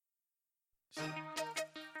Hey.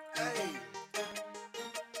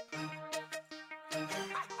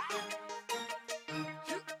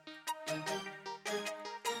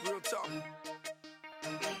 Real talk.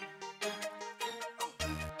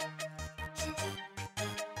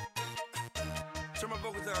 Turn my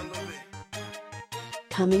vocals down a little bit.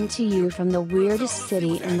 Coming to you from the weirdest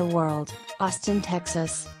city in the world, Austin,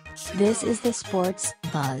 Texas. This is the Sports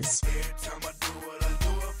Buzz.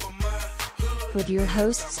 With your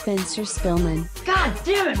host Spencer Spillman. God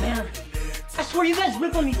damn it, man! I swear you guys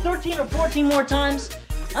rip on me 13 or 14 more times,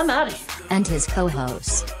 I'm out of here. And his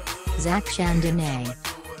co-host, Zach Chandonnet.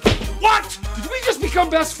 What? Did we just become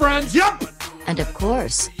best friends? Yep! And of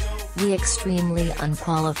course, the extremely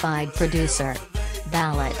unqualified producer,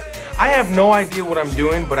 Ballad. I have no idea what I'm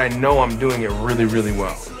doing, but I know I'm doing it really, really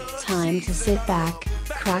well. Time to sit back,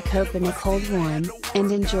 crack open a cold one, and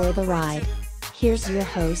enjoy the ride. Here's your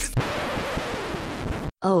host.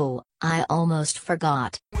 Oh, I almost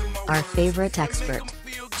forgot. Our favorite expert,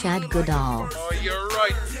 Chad Goodall. Oh, you're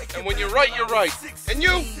right. And when you're right, you're right. And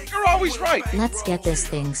you're always right. Let's get this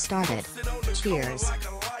thing started. Cheers.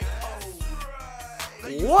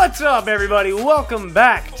 What's up, everybody? Welcome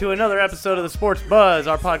back to another episode of the Sports Buzz,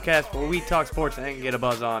 our podcast where we talk sports and get a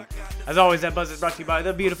buzz on. As always, that buzz is brought to you by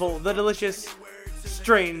the beautiful, the delicious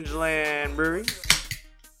Strangeland Brewery.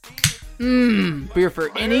 Beer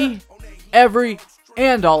for any, every,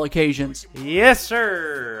 and all occasions. Yes,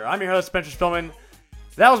 sir. I'm your host, Spencer Spillman.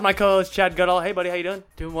 That was my co-host, Chad Goodall. Hey, buddy, how you doing?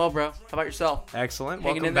 Doing well, bro. How about yourself? Excellent.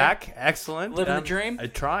 Hanging Welcome in there? back. Excellent. Living the dream?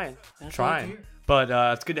 Trying. That's Trying. all I hear.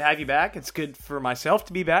 But it's good to have you back. It's good for myself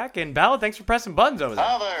to be back. And Ballad, thanks for pressing buttons over there.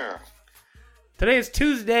 Hi there. Today is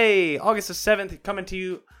Tuesday, August the 7th, coming to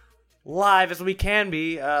you live as we can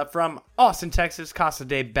be from Austin, Texas, Casa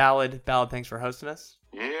de Ballad. Ballad, thanks for hosting us.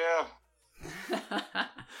 Yeah.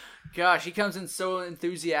 Gosh, he comes in so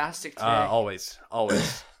enthusiastic today. Always.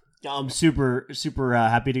 I'm super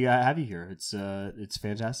happy to have you here. It's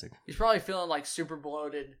fantastic. He's probably feeling like super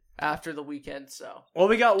bloated after the weekend, so. Well,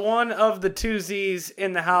 we got one of the two Z's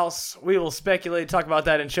in the house. We will speculate, talk about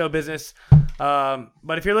that in show business. But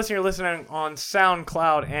if you're listening on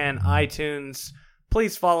SoundCloud and iTunes,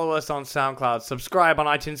 please follow us on SoundCloud, subscribe on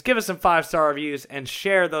iTunes, give us some 5-star reviews, and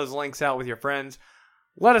share those links out with your friends.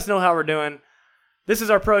 Let us know how we're doing. This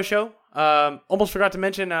is our pro show. Almost forgot to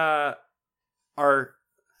mention our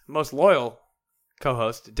most loyal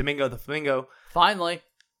co-host, Domingo the Flamingo. Finally.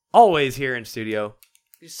 Always here in studio.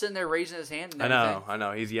 He's sitting there raising his hand and I everything.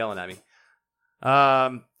 know. He's yelling at me.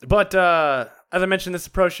 But as I mentioned, this is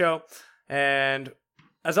a pro show. And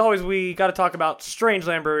as always, we got to talk about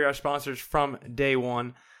Strangeland Brewery, our sponsors from day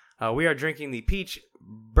one. We are drinking the Peach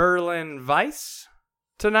Berlin Weiss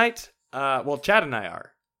tonight. Well, Chad and I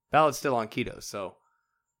are. Ballad's still on keto, so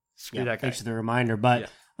screw that guy. Thanks for the reminder. But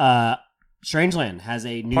Strangeland has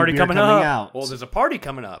a new Party beer coming out. Well, there's a party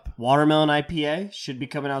coming up. Watermelon IPA should be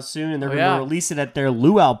coming out soon, and they're going to yeah. release it at their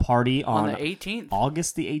luau party On on the 18th.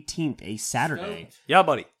 August the 18th, a Saturday. Yeah,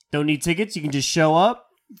 buddy. Don't need tickets. You can just show up,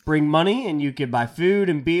 bring money, and you can buy food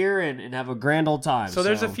and beer and have a grand old time. So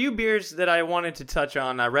there's a few beers that I wanted to touch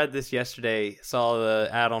on. I read this yesterday, saw the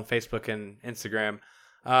ad on Facebook and Instagram.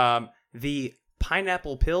 The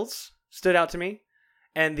Pineapple Pills stood out to me,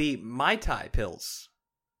 and the Mai Tai Pills.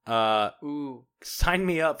 Ooh. Sign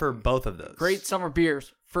me up for both of those. Great summer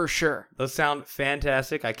beers, for sure. Those sound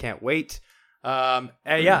fantastic. I can't wait. And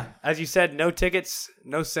yeah, as you said, no tickets,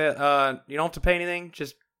 you don't have to pay anything.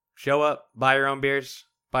 Just show up, buy your own beers,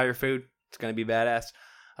 buy your food. It's going to be badass.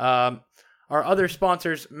 Our other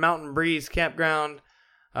sponsors, Mountain Breeze Campground.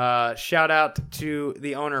 Shout out to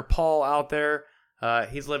the owner, Paul, out there.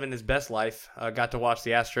 He's living his best life. Got to watch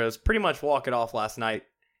the Astros pretty much walk it off last night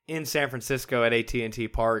in San Francisco at AT&T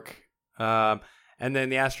Park. And then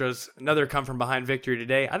the Astros, another come-from-behind victory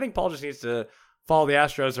today. I think Paul just needs to follow the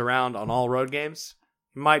Astros around on all road games.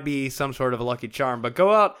 Might be some sort of a lucky charm. But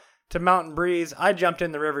go out to Mountain Breeze. I jumped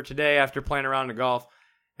in the river today after playing around in golf,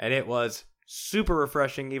 and it was super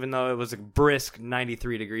refreshing, even though it was a brisk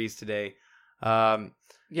 93 degrees today.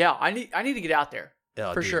 Yeah, I need to get out there.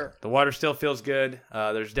 Oh, for dude, sure. The water still feels good.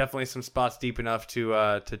 There's definitely some spots deep enough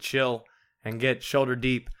to chill and get shoulder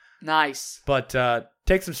deep. Nice. But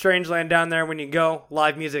take some Strangeland down there when you go.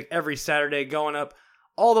 Live music every Saturday going up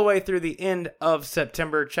all the way through the end of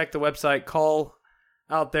September. Check the website. Call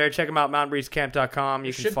out there. Check them out, mountainbreezecamp.com.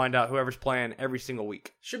 You can find out whoever's playing every single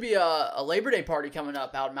week. Should be a Labor Day party coming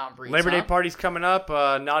up out in Mountain Breeze. Labor Day party's coming up.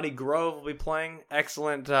 Naughty Grove will be playing.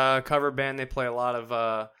 Excellent cover band. They play a lot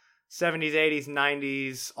of 70s, 80s,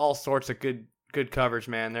 90s, all sorts of good covers,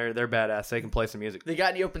 man. They're badass. They can play some music. They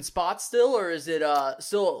got any open spots still, or is it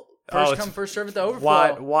still First it's come, first serve at the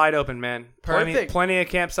overflow. wide open, man. Perfect. Plenty of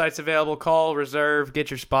campsites available. Call, reserve,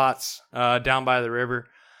 get your spots down by the river.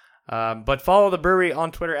 But follow the brewery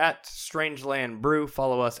on Twitter at Strangeland Brew.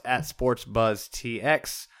 Follow us at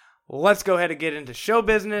SportsBuzzTX. Let's go ahead and get into show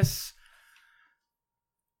business.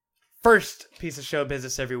 First piece of show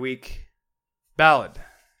business every week. Ballad.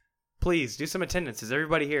 Please do some attendance. Is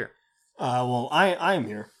everybody here? Well, I am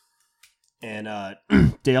here. And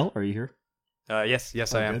Dale, are you here?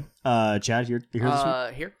 Yes, I am. Good. Chad, you're here this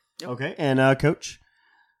week? Here. Yep. Okay. And Coach?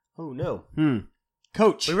 Oh, no.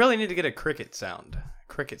 Coach. We really need to get a cricket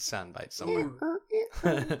soundbite somewhere.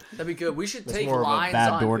 That'd be good. We should That's take more of a lines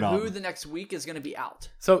bad on doorknob. who the next week is going to be out.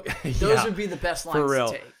 So Those would be the best lines for real.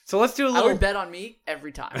 to take. So let's do a I little. would bet on me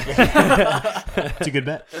every time. It's a good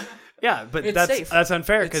bet. Yeah, but It's that's safe. that's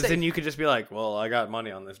unfair It's because then safe. you could just be like, well, I got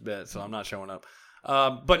money on this bet, so I'm not showing up.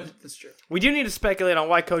 But That's true. we do need to speculate on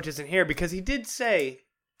why Coach isn't here because he did say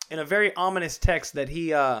in a very ominous text that he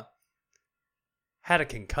had a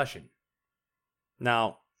concussion.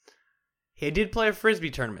 Now, he did play a Frisbee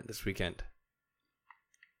tournament this weekend.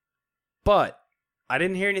 But I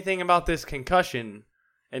didn't hear anything about this concussion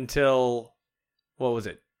until, what was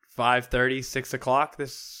it, 5:30, 6 o'clock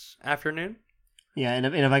this afternoon? Yeah, and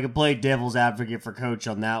if I could play devil's advocate for Coach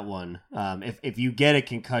on that one, if you get a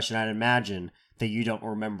concussion, I'd imagine that you don't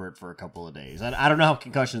remember it for a couple of days. I don't know how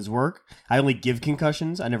concussions work. I only give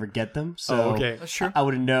concussions. I never get them. So okay. That's true. I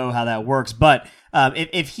wouldn't know how that works. But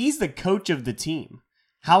if he's the coach of the team,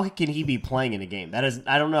 how can he be playing in a game? That is,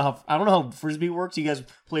 I don't know how Frisbee works. You guys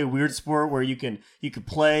play a weird sport where you can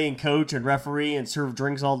play and coach and referee and serve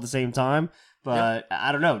drinks all at the same time. But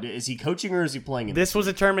I don't know. Is he coaching or is he playing? This was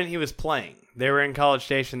a tournament he was playing. They were in College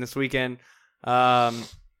Station this weekend. My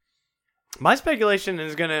speculation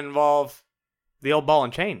is going to involve the old ball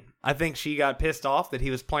and chain. I think she got pissed off that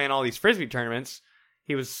he was playing all these Frisbee tournaments.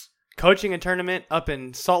 He was coaching a tournament up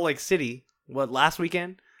in Salt Lake City, last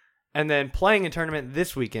weekend? And then playing a tournament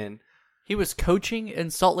this weekend. He was coaching in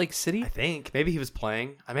Salt Lake City? I think. Maybe he was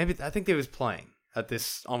playing. I think he was playing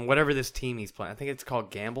on whatever this team he's playing. I think it's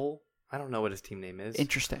called Gamble. I don't know what his team name is.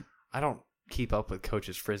 Interesting. I don't keep up with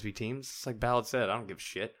Coach's Frisbee teams. It's like Ballard said, I don't give a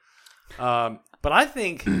shit. But I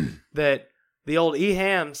think that the old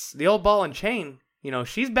E-Hams, the old ball and chain,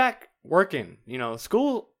 she's back working.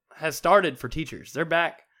 School has started for teachers. They're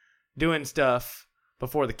back doing stuff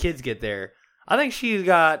before the kids get there. I think she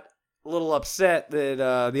got a little upset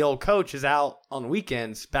that the old coach is out on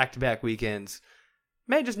weekends, back-to-back weekends.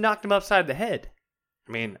 May have just knocked him upside the head.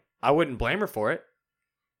 I mean, I wouldn't blame her for it.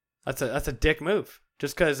 That's a dick move.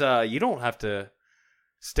 Just because you don't have to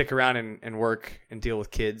stick around and work and deal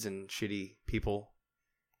with kids and shitty people.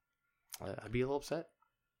 I'd be a little upset.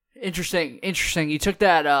 Interesting. You took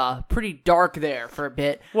that pretty dark there for a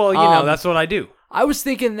bit. Well, that's what I do. I was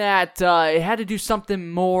thinking that it had to do something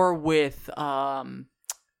more with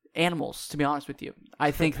animals, to be honest with you.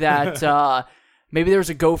 I think that maybe there was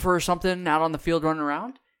a gopher or something out on the field running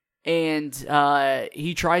around, and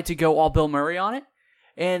he tried to go all Bill Murray on it,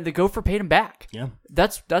 and the gopher paid him back. Yeah.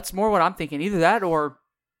 That's more what I'm thinking. Either that or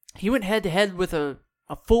he went head-to-head with a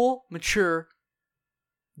full, mature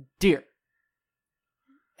deer.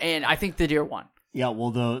 And I think the deer won. Yeah, well,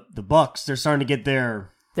 the Bucks, they're starting to get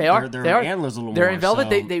their antlers a little more. They're in velvet.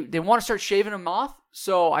 So. They want to start shaving them off.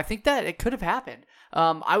 So I think that it could have happened.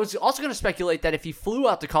 I was also going to speculate that if he flew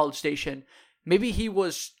out to College Station, maybe he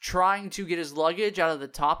was trying to get his luggage out of the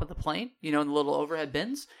top of the plane, in the little overhead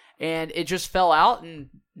bins, and it just fell out and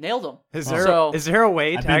nailed him. Is there a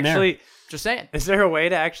way to actually... Just saying. Is there a way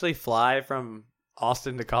to actually fly from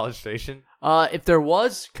Austin to College Station? If there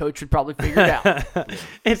was, Coach would probably figure it out.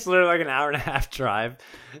 It's literally like an hour and a half drive.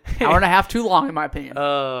 Hour and a half too long, in my opinion.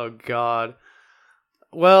 Oh, God.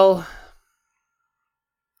 Well,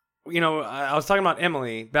 I was talking about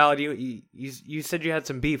Emily. Ballard, you said you had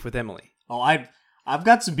some beef with Emily. Oh, I've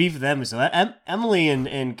got some beef with Emily. So Emily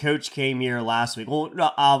and Coach came here last week. Well, no,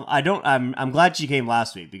 I'm glad she came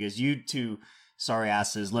last week because you two sorry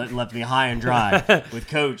asses left me high and dry with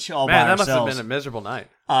Coach all by ourselves. That must have been a miserable night.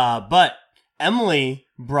 But Emily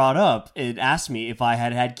brought up and asked me if I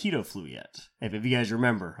had keto flu yet. If you guys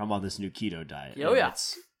remember, I'm on this new keto diet. Oh, yeah.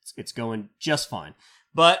 It's going just fine.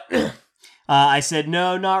 But I said,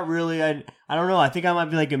 no, not really. I don't know. I think I might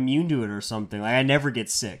be like immune to it or something. Like I never get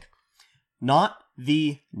sick. Not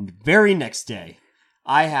the very next day.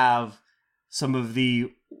 I have some of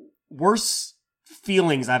the worst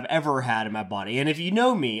feelings I've ever had in my body. And if you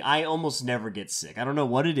know me, I almost never get sick. I don't know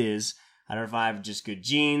what it is. I don't know if I have just good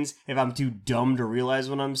genes, if I'm too dumb to realize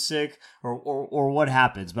when I'm sick, or what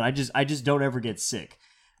happens, but I just don't ever get sick.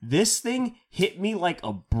 This thing hit me like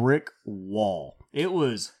a brick wall. It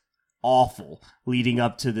was awful leading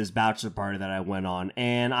up to this bachelor party that I went on,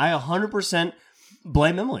 and I 100%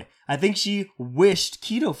 blame Emily. I think she wished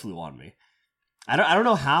keto flu on me. I don't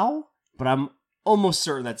know how, but I'm almost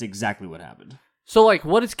certain that's exactly what happened. So, like,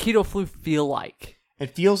 what does keto flu feel like?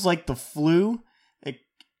 It feels like the flu.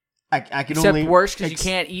 I can Except only worse because you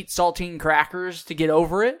can't eat saltine crackers to get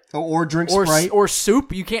over it, or drink Sprite or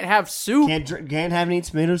soup. You can't have soup. Can't have any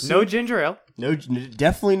tomato soup. No ginger ale. No,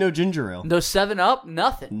 definitely no ginger ale. No 7-Up.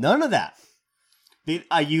 Nothing. None of that.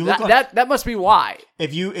 You look that must be why.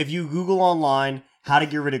 If you Google online how to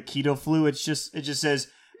get rid of keto flu, it just says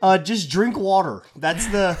just drink water. That's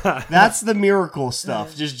the miracle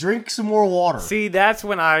stuff. Just drink some more water. See, that's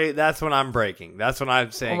when I'm breaking. That's when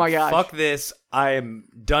I'm saying, oh my gosh, fuck this. I am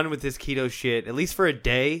done with this keto shit, at least for a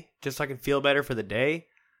day, just so I can feel better for the day.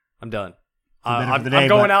 I'm done. I'm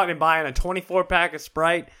going out and buying a 24-pack of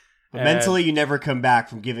Sprite. But mentally, you never come back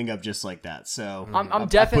from giving up just like that. So I'm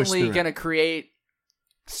definitely going to create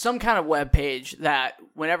some kind of web page that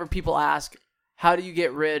whenever people ask, how do you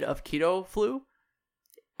get rid of keto flu?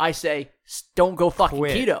 I say, don't go fucking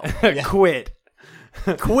keto. Quit.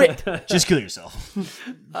 Quit. Just kill yourself.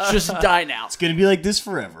 Just die now. It's going to be like this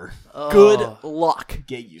forever. Good luck.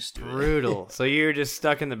 Get used to it. Brutal. So you're just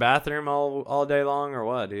stuck in the bathroom all day long or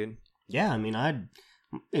what, dude? Yeah, I mean,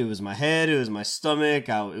 it was my head, it was my stomach,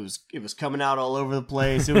 it was coming out all over the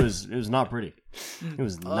place. It was not pretty. It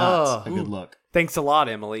was not a good look. Thanks a lot,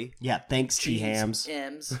 Emily. Yeah, thanks, T-Hams.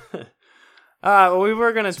 Well, we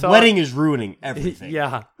were gonna talk. Sweating is ruining everything.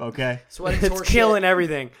 Yeah. Okay. It's killing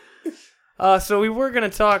everything. So we were gonna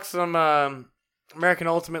talk some American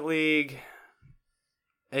Ultimate League.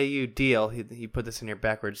 AUDL. He put this in here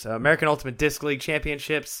backwards. American Ultimate Disc League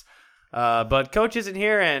Championships. But Coach isn't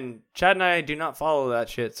here, and Chad and I do not follow that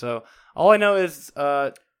shit. So all I know is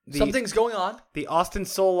something's going on. The Austin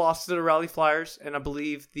Soul lost to the Raleigh Flyers, and I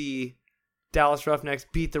believe the Dallas Roughnecks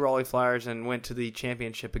beat the Raleigh Flyers and went to the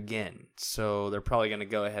championship again. So they're probably going to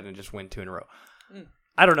go ahead and just win 2 in a row.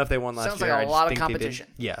 I don't know if they won last Sounds year. like a lot of competition.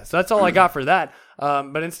 Yeah, so that's all I got for that.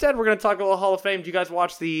 But instead, we're going to talk a little Hall of Fame. Did you guys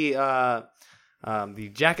watch the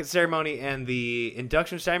jacket ceremony and the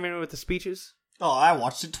induction ceremony with the speeches? Oh, I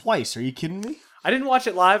watched it twice. Are you kidding me? I didn't watch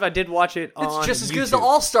it live. I did watch it on It's just as YouTube. good as the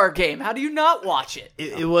All-Star Game. How do you not watch it?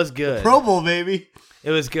 It was good. Pro Bowl, baby. It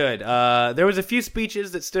was good. There was a few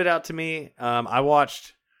speeches that stood out to me. I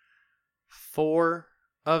watched 4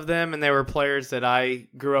 of them, and they were players that I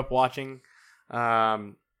grew up watching. I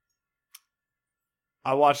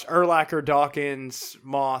watched Urlacher, Dawkins,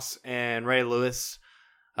 Moss, and Ray Lewis.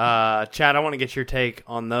 Chad, I want to get your take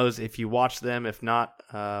on those if you watched them. If not,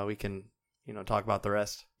 we can talk about the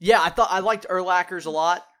rest. Yeah, I liked Urlacher's a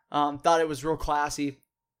lot. Thought it was real classy.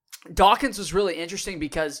 Dawkins was really interesting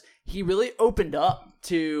because he really opened up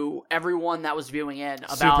to everyone that was viewing in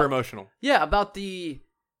about super emotional. Yeah, about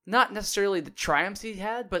not necessarily the triumphs he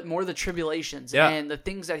had, but more the tribulations and the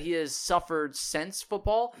things that he has suffered since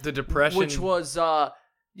football. The depression, which was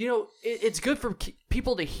it's good for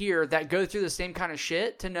people to hear that go through the same kind of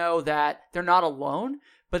shit to know that they're not alone.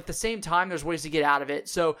 But at the same time, there's ways to get out of it.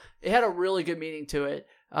 So it had a really good meaning to it.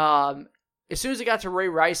 As soon as it got to Ray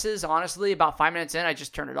Rice's, honestly, about 5 minutes in, I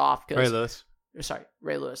just turned it off. Ray Lewis. Sorry,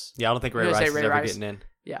 Ray Lewis. Yeah, I don't think Ray Rice is ever getting in.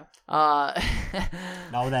 Yeah. Not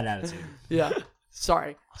with that attitude. Yeah.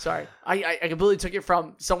 Sorry. I completely took it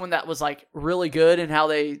from someone that was like really good in how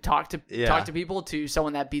they talk to people to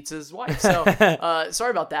someone that beats his wife. So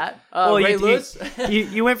sorry about that. Ray Lewis.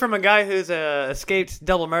 you went from a guy who's escaped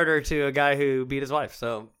double murder to a guy who beat his wife.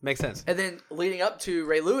 So makes sense. And then leading up to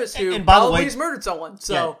Ray Lewis, who and by the way, he's murdered someone.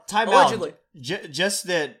 So time allegedly. Out. Just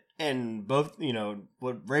that, and both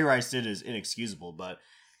what Ray Rice did is inexcusable, but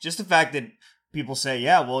just the fact that people say,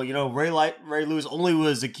 yeah, well, Ray Lewis only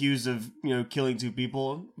was accused of, killing 2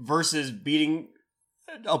 people versus beating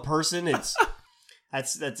a person. It's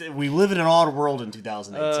that's we live in an odd world in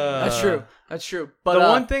 2018. That's true. But the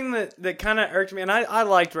one thing that kind of irked me, and I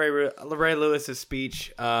liked Ray Lewis's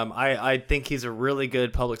speech. I think he's a really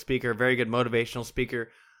good public speaker, very good motivational speaker.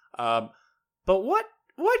 But what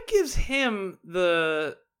gives him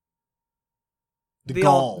the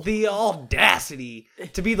audacity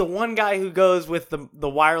to be the one guy who goes with the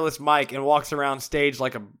wireless mic and walks around stage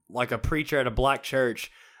like a preacher at a black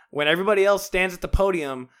church when everybody else stands at the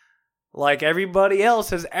podium like everybody else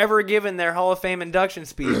has ever given their Hall of Fame induction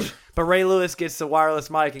speech, but Ray Lewis gets the wireless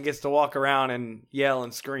mic and gets to walk around and yell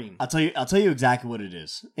and scream. I'll tell you exactly what it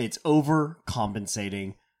is. It's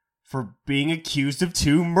overcompensating for being accused of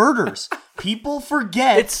 2 murders. People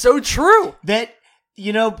forget it's so true that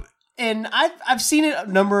and I've seen it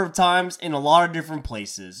a number of times in a lot of different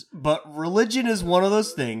places, but religion is one of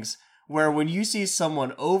those things where when you see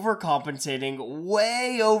someone overcompensating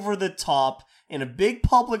way over the top in a big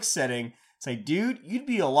public setting, it's like, dude, you'd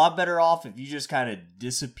be a lot better off if you just kind of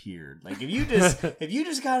disappeared. Like, if you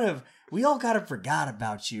just kind of, we all kind of forgot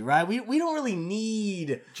about you, right? We don't really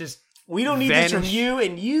need, we don't need this from you,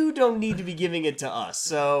 and you don't need to be giving it to us.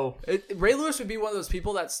 So Ray Lewis would be one of those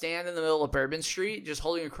people that stand in the middle of Bourbon Street, just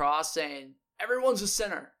holding a cross, saying, "Everyone's a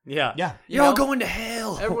sinner." Yeah. You're all going to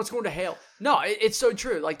hell. Everyone's going to hell. No, it's so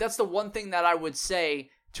true. Like, that's the one thing that I would say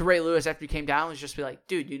to Ray Lewis after he came down was just be like,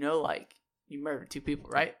 dude, like, you murdered 2 people,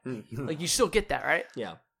 right? Like, you still get that, right?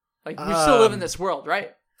 Yeah. Like, you still live in this world,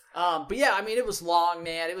 right? But yeah, I mean, it was long,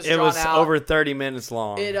 man. It was drawn out. Over 30 minutes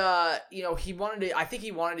long. It, I think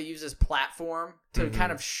he wanted to use his platform to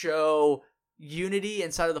kind of show unity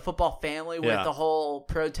inside of the football family with the whole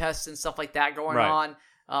protests and stuff like that going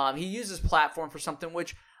on. He used his platform for something,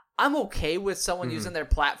 which I'm okay with someone using their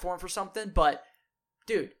platform for something, but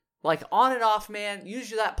dude, like, on and off, man,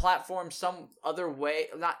 use that platform some other way,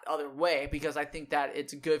 not other way, because I think that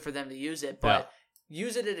it's good for them to use it, but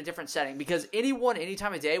use it in a different setting, because anyone, any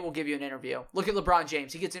time of day will give you an interview. Look at LeBron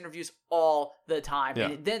James. He gets interviews all the time,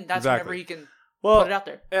 and then that's whenever he can put it out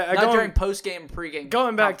there. Not during post-game, pre-game.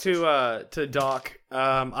 Going back to Doc,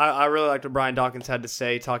 I really liked what Brian Dawkins had to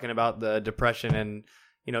say, talking about the depression, and,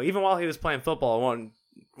 even while he was playing football, wanting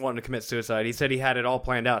to commit suicide, he said he had it all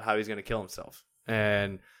planned out how he was going to kill himself.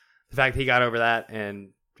 And the fact that he got over that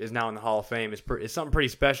and is now in the Hall of Fame is something pretty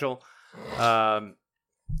special. I'm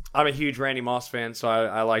a huge Randy Moss fan, so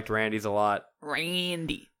I liked Randy's a lot.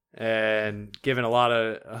 Randy. And giving a lot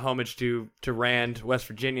of homage to Rand, West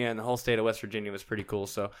Virginia, and the whole state of West Virginia was pretty cool.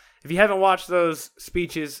 So if you haven't watched those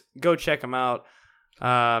speeches, go check them out.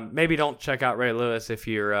 Maybe don't check out Ray Lewis if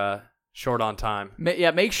you're short on time.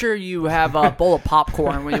 Yeah, make sure you have a bowl of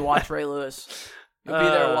popcorn when you watch Ray Lewis. You'll be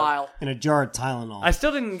there a while. In a jar of Tylenol. I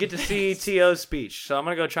still didn't get to see T.O.'s speech, so I'm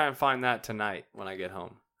going to go try and find that tonight when I get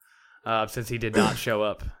home, since he did not show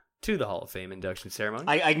up to the Hall of Fame induction ceremony.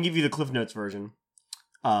 I can give you the Cliff Notes version.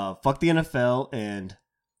 Fuck the NFL, and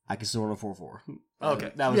I can still run a 4-4.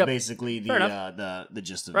 Okay. That was basically the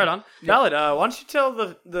gist of it. Right on. Valid. Why don't you tell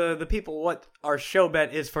the people what our show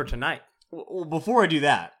bet is for tonight? Well, before I do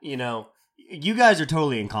that, you guys are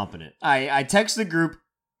totally incompetent. I text the group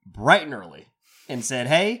bright and early and said,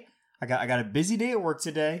 "Hey, I got a busy day at work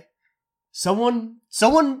today. Someone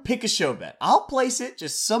pick a show bet. I'll place it.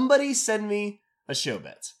 Just somebody send me a show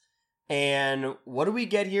bet." And what do we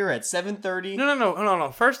get here at 7:30?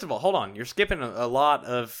 No. First of all, hold on. You're skipping a lot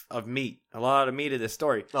of meat. A lot of meat of this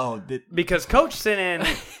story. Because Coach sent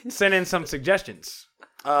in some suggestions.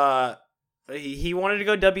 He wanted to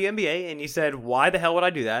go WNBA, and he said, "Why the hell would I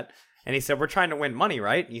do that?" And he said, "We're trying to win money,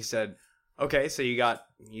 right?" And he said, "Okay, so you got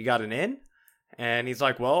an in?" And he's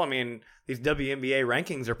like, "Well, I mean, these WNBA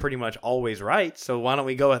rankings are pretty much always right, so why don't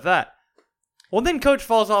we go with that?" Well, then Coach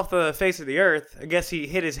falls off the face of the earth. I guess he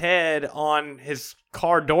hit his head on his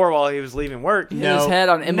car door while he was leaving work. Hit his head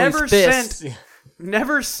on Emily's fist.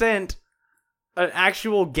 Never sent an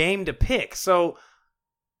actual game to pick. So,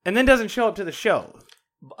 and then doesn't show up to the show.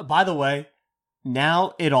 By the way,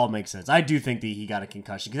 now it all makes sense. I do think that he got a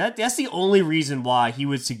concussion, because that's the only reason why he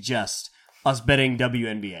would suggest us betting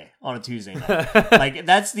WNBA on a Tuesday night. Like,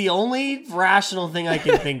 that's the only rational thing I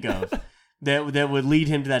can think of that would lead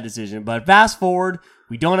him to that decision. But fast forward,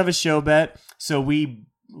 we don't have a show bet, so we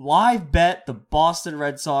live bet the Boston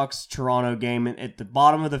Red Sox Toronto game at the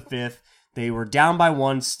bottom of the 5th. They were down by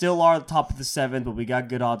 1, still are at the top of the 7th, but we got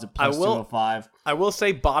good odds at plus 205. I will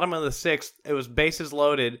say bottom of the 6th, it was bases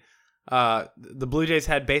loaded. The Blue Jays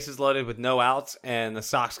had bases loaded with no outs, and the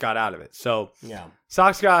Sox got out of it. So, yeah,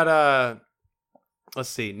 Sox got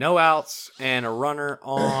no outs and a runner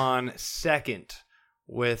on second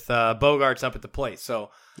with Bogarts up at the plate.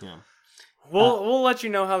 So, yeah, we'll let you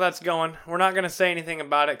know how that's going. We're not going to say anything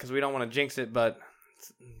about it because we don't want to jinx it, but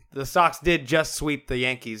the Sox did just sweep the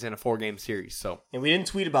Yankees in a 4-game series. So, and we didn't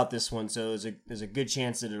tweet about this one, so there's a good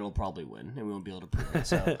chance that it'll probably win, and we won't be able to prove it.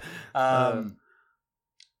 So,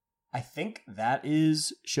 I think that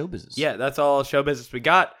is show business. Yeah, that's all show business we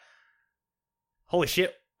got. Holy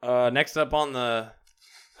shit! Next up on the.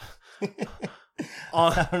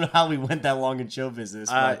 I don't know how we went that long in show business.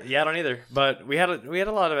 Yeah, I don't either. But we had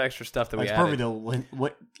a lot of extra stuff that we added. That's perfect, though.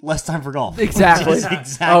 Less time for golf. Exactly.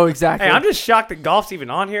 Oh, exactly. Hey, I'm just shocked that golf's even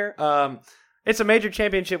on here. It's a major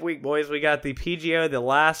championship week, boys. We got the PGA, the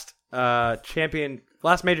last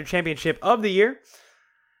major championship of the year,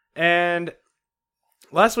 and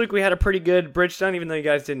last week we had a pretty good Bridgestone, even though you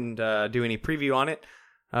guys didn't do any preview on it.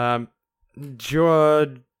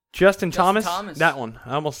 Justin Thomas, that one.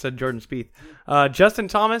 I almost said Jordan Spieth. Justin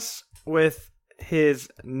Thomas with his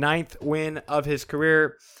 9th win of his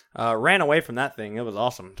career. Ran away from that thing. It was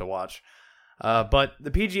awesome to watch. But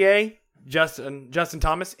the PGA, Justin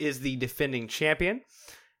Thomas is the defending champion.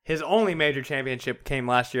 His only major championship came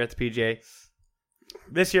last year at the PGA.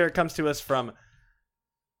 This year it comes to us from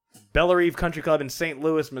Bellerive Country Club in St.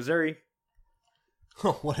 Louis, Missouri.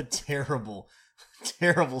 Oh, what a terrible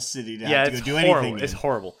city to Yeah, have to it's go do horrible. anything in. It's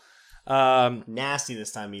horrible. Nasty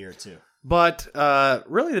this time of year, too. But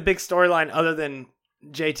really the big storyline, other than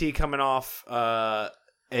JT coming off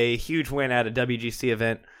a huge win at a WGC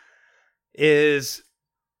event, is,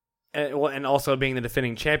 and also being the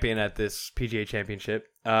defending champion at this PGA Championship,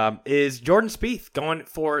 is Jordan Spieth going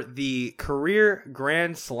for the career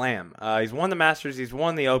Grand Slam. He's won the Masters, he's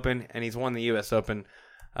won the Open, and he's won the U.S. Open.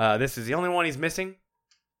 This is the only one he's missing.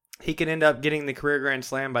 He could end up getting the career Grand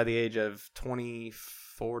Slam by the age of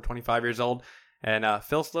 24, 25 years old. And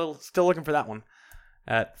Phil's still looking for that one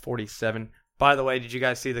at 47. By the way, did you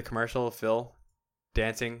guys see the commercial of Phil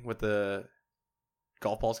dancing with the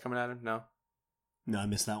golf balls coming at him? No? No, I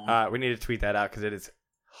missed that one. We need to tweet that out because it is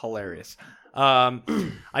hilarious. I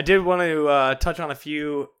did want to touch on a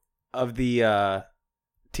few of the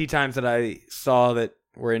tee times that I saw that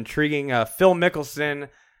were intriguing. Phil Mickelson,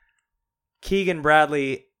 Keegan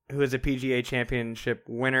Bradley, who is a PGA Championship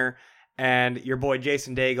winner, and your boy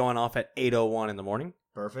Jason Day going off at 8:01 in the morning.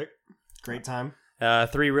 Perfect. Great time.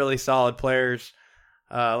 3 really solid players.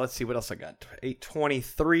 Let's see what else I got.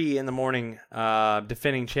 8:23 in the morning.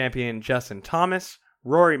 Defending champion Justin Thomas,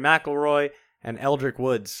 Rory McIlroy, and Eldrick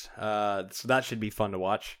Woods. So that should be fun to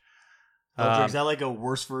watch. Is that like a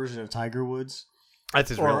worse version of Tiger Woods? That's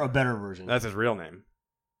his or a better version? That's his real name.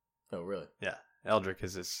 Oh, really? Yeah. Eldrick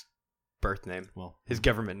is his birth name. Well, his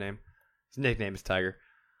government name. His nickname is Tiger.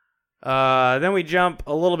 Then we jump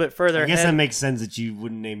a little bit further. I guess that makes sense that you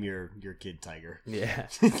wouldn't name your kid Tiger. Yeah.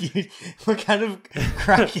 What kind of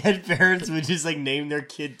crackhead parents would just like name their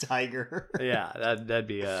kid Tiger? Yeah, that'd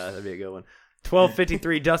be a good one.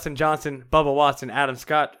 12:53 Dustin Johnson, Bubba Watson, Adam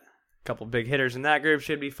Scott. A couple big hitters in that group,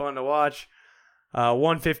 should be fun to watch.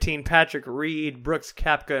 1:15 Patrick Reed, Brooks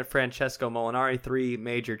Koepka, and Francesco Molinari, 3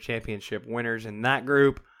 major championship winners in that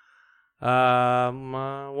group.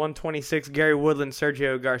 126 Gary Woodland,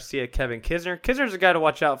 Sergio Garcia, Kevin Kisner. Kisner's a guy to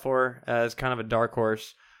watch out for as kind of a dark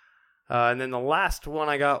horse. And then the last one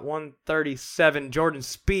I got, 137 Jordan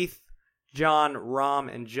Spieth, John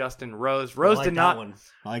Rahm, and Justin Rose. I like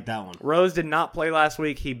that one. Rose did not play last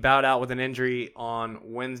week. He bowed out with an injury on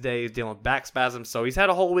Wednesday. He's dealing with back spasms, so he's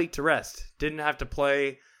had a whole week to rest. Didn't have to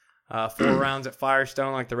play 4 rounds at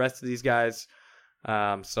Firestone like the rest of these guys.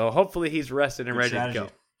 So hopefully he's rested and ready to go.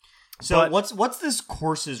 So what's this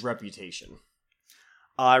course's reputation?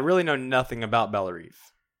 I really know nothing about Bellerive.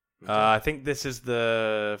 Okay. I think this is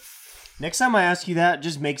the... Next time I ask you that,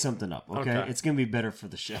 just make something up, okay? Okay. It's going to be better for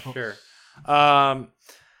the show. Sure.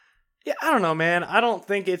 Yeah, I don't know, man. I don't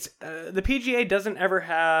think it's... the PGA doesn't ever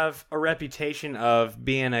have a reputation of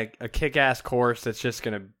being a kick-ass course that's just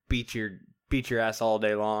going to beat your ass all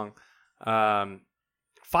day long.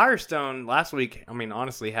 Firestone last week, I mean,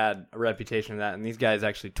 honestly had a reputation of that, and these guys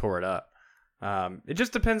actually tore it up. It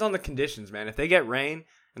just depends on the conditions, man. If they get rain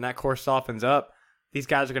and that course softens up, these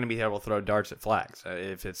guys are going to be able to throw darts at flags.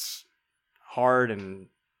 If it's hard and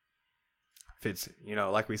if it's,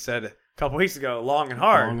 like we said a couple weeks ago, long and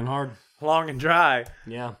hard, long and dry.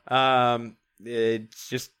 Yeah. It's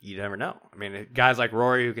just, you never know. I mean, guys like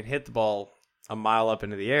Rory who can hit the ball a mile up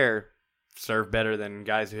into the air serve better than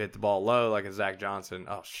guys who hit the ball low, like a Zach Johnson.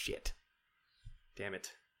 Oh, shit. Damn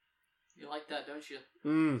it. You like that, don't you?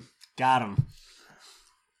 Got him.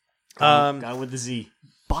 Got him with the Z.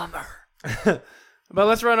 Bummer. But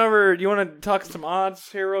let's run over. Do you want to talk some odds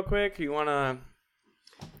here real quick? You want to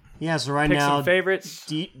Yeah, so right pick now, some favorites?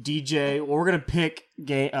 DJ, well, we're going to pick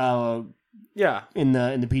Yeah. in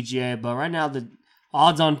the PGA, but right now the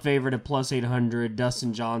odds-on favorite at plus 800,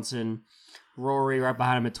 Dustin Johnson. Rory right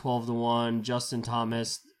behind him at 12-1. Justin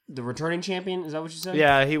Thomas, the returning champion. Is that what you said?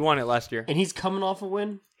 Yeah, he won it last year. And he's coming off a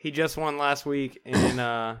win? He just won last week in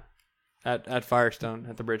at Firestone,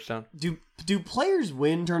 at the Bridgestone. Do players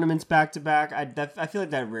win tournaments back-to-back? I feel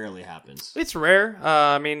like that rarely happens. It's rare.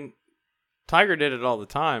 I mean, Tiger did it all the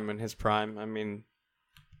time in his prime. I mean,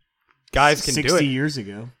 guys can do it. 60 years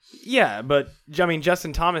ago. Yeah, but, I mean,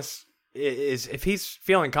 Justin Thomas is, if he's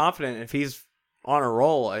feeling confident, if he's on a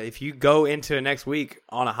roll, if you go into next week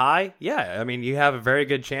on a high, yeah, I mean, you have a very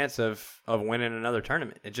good chance of winning another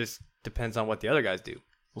tournament. It just depends on what the other guys do.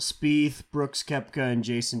 Well, Spieth, Brooks Koepka, and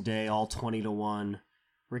Jason Day all 20-1.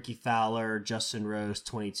 Ricky Fowler, Justin Rose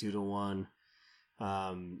 22-1.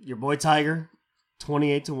 Your boy Tiger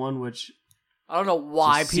 28-1, which I don't know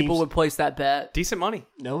why Just people seems- would place that bet. Decent money.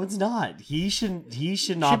 No, it's not. He should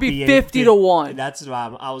not Should be a 50 to 1. That's what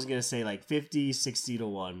I was gonna say, like 50, 60 to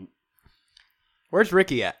 1. Where's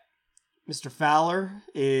Ricky at? Mr. Fowler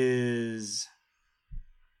is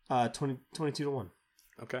 22 to 1.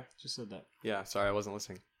 Okay. Just said that. Yeah, sorry, I wasn't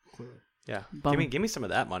listening. Clearly. Yeah. Bummer. Give me some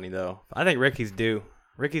of that money though. I think Ricky's due.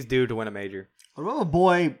 Ricky's due to win a major. What about my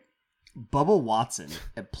boy Bubba Watson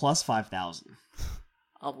at plus 5,000?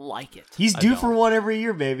 I like it. He's due for one every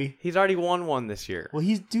year, baby. He's already won one this year. Well,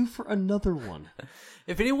 he's due for another one.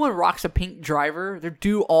 If anyone rocks a pink driver, they're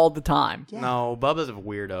due all the time. Yeah. No, Bubba's a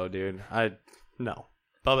weirdo, dude. No.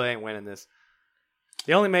 Bubba ain't winning this.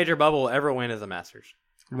 The only major Bubba will ever win is the Masters.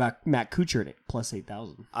 What about Matt Kuchar at plus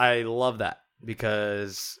 8,000? I love that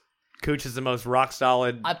because Cooch is the most rock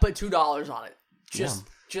solid. I put $2 on it. Just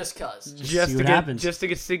cause. see what happens. Just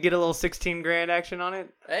to get a little 16 grand action on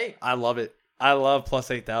it. Hey. I love it. I love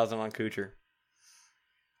plus 8,000 on Kuchar.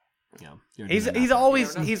 Yeah. He's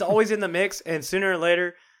always in the mix, and sooner or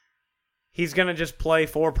later, he's gonna just play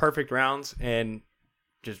 4 perfect rounds and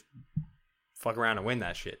just fuck around and win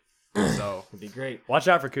that shit. So It'd be great. watch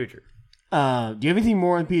out for Kuchar. Do you have anything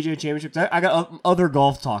more on PGA Championships? I got other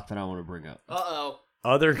golf talk that I want to bring up. Uh-oh.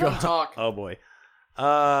 Other Don't talk. Oh boy.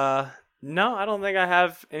 No, I don't think I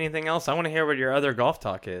have anything else. I want to hear what your other golf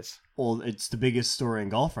talk is. Well, it's the biggest story in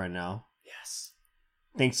golf right now. Yes.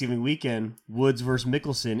 Thanksgiving weekend, Woods versus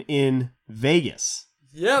Mickelson in Vegas.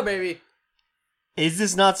 Yeah, baby. Is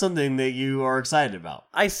this not something that you are excited about?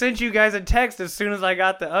 I sent you guys a text as soon as I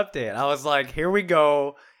got the update. I was like, here we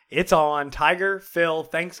go. It's on. Tiger, Phil,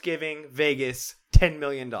 Thanksgiving, Vegas, $10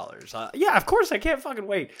 million. Yeah, of course. I can't fucking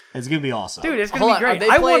wait. It's going to be awesome. Dude, it's going Hold to be on, great.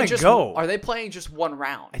 I want to just, go. Are they playing just one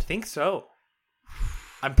round? I think so.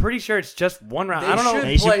 I'm pretty sure it's just one round. They I don't know.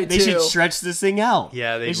 should- They should two. stretch this thing out.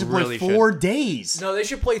 Yeah, they should really play 4 days. No, they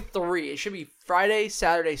should play 3. It should be Friday,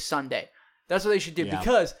 Saturday, Sunday. That's what they should do. Yeah.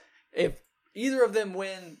 Because if either of them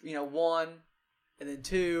win, 1 and then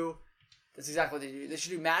 2, that's exactly what they do. They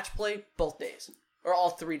should do match play both days. Or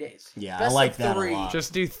all 3 days. Yeah, Best I like of that 3. a lot.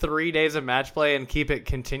 Just do 3 days of match play and keep it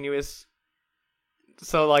continuous.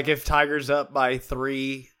 So, like, if Tiger's up by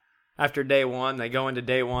 3 after day 1, they go into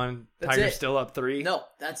day 1. That's Tiger's it. still up 3. No,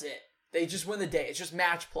 that's it. They just win the day. It's just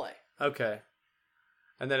match play. Okay.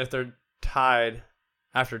 And then if they're tied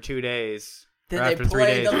after 2 days, Then or they after 3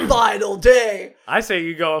 play days, the final day. I say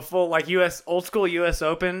you go a full like old school US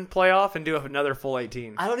Open playoff and do another full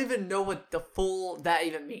 18. I don't even know what the full that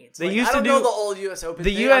even means. They Like, used I to don't do- know the old U.S. Open.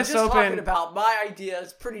 the thing. US I'm just Open- talking about my idea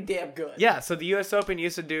is pretty damn good. Yeah, so the US Open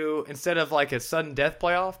used to do, instead of like a sudden death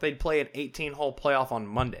playoff, they'd play an 18-hole playoff on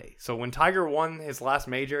Monday. So when Tiger won his last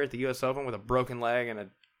major at the US Open with a broken leg and a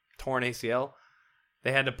torn ACL,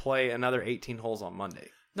 they had to play another 18 holes on Monday.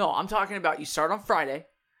 No, I'm talking about you start on Friday.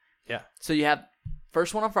 Yeah. So you have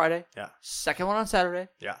first one on Friday. Yeah. Second one on Saturday.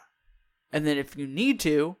 Yeah. And then if you need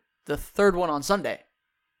to, the third one on Sunday.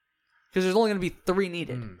 Because there's only going to be 3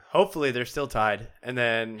 needed. Hopefully they're still tied. And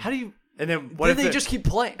then How do you... and then what Then if they the- just keep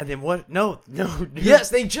playing. And then what? No. Dude. Yes,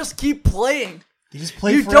 they just keep playing. They just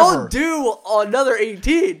play You forever. don't do another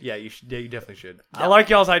 18. Yeah, you should. Yeah, you definitely should. I like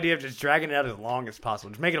y'all's idea of just dragging it out as long as possible.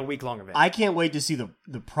 Just make it a week-long event. I can't wait to see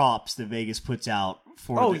the props that Vegas puts out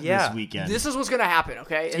for this weekend. This is what's going to happen,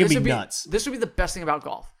 okay? It's And gonna this be would nuts. This would be the best thing about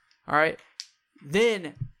golf, all right?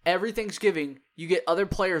 Then, every Thanksgiving, you get other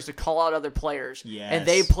players to call out other players. Yes. And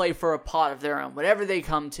they play for a pot of their own, whatever they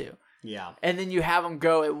come to. Yeah. And then you have them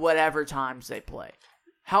go at whatever times they play.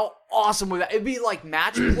 How awesome would that? It'd be like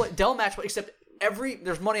match play, Dell match play, except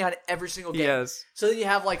there's money on every single game. Yes. So then you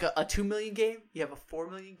have like a 2 million game, you have a 4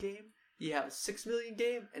 million game, you have a 6 million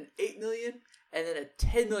game, an 8 million, and then a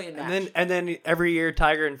 10 million match. And then every year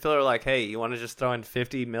Tiger and Phil are like, "Hey, you want to just throw in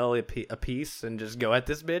 50 mil a piece and just go at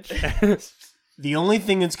this bitch?" The only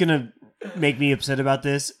thing that's gonna make me upset about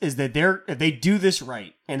this is that if they do this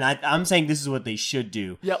right, and I'm saying this is what they should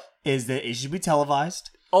do. Yep. Is that it should be televised.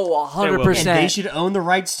 Oh, They will. 100%. And they should own the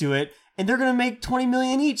rights to it, and they're gonna make $20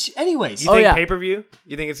 million each, anyways. You think yeah. pay-per-view?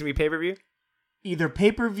 You think it's gonna be pay-per-view? Either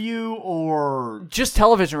pay-per-view or Just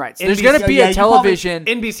television rights. There's NBC going to be yeah, a you probably- television.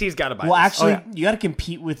 NBC's got to buy. well, this. actually, yeah. you got to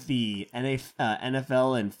compete with the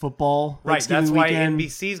NFL and football. Right. Thanksgiving That's why weekend.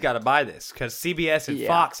 NBC's got to buy this because CBS and Yeah.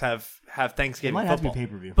 Fox have It Thanksgiving might have to be football.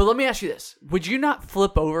 pay-per-view. But let me ask you this. Would you not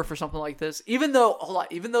flip over for something like this? Even though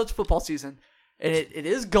it's football season, and it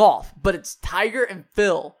is golf, but it's Tiger and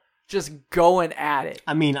Phil just going at it.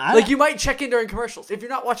 I mean, Like, you might check in during commercials. If you're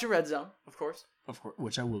not watching Red Zone, of course. of course,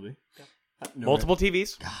 which I will be. No, Multiple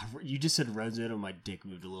TVs. God, you just said red zone, and my dick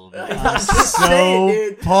moved a little bit. I'm I'm just so saying,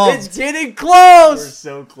 dude. pumped. It's getting We're close.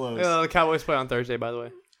 so close. The Cowboys play on Thursday, by the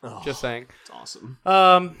way. Just saying. It's awesome.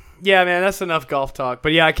 Yeah, man, that's enough golf talk.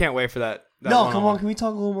 But yeah, I can't wait for that. No, come on. Can we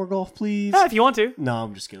talk a little more golf, please? Yeah, if you want to. No,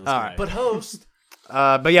 I'm just kidding. All right. But host.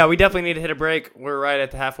 But yeah, we definitely need to hit a break. We're right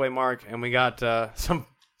at the halfway mark, and we got some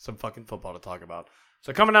fucking football to talk about.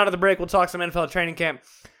 So coming out of the break, we'll talk some NFL training camp.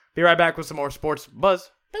 Be right back with some more sports buzz.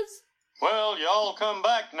 Well, y'all come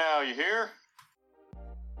back now, you hear?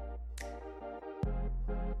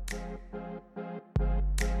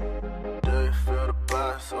 Do you feel the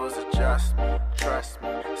buzz or is it just me? Trust me,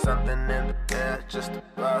 something in the air just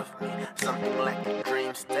above me. Something like a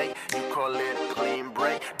dream state, you call it a clean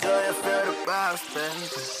break. Do you feel the buzz, baby?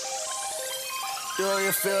 Do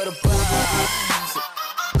you feel the buzz?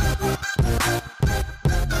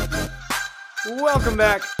 Welcome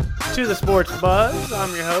back to the Sports Buzz.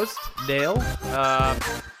 I'm your host, Dale.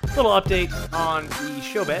 Little update on the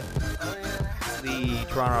show bet. The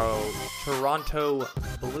Toronto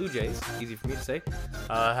Blue Jays, easy for me to say,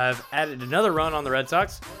 have added another run on the Red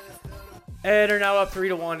Sox and are now up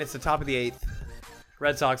 3-1. It's the top of the 8th.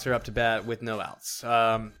 Red Sox are up to bat with no outs.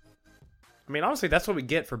 I mean, honestly, that's what we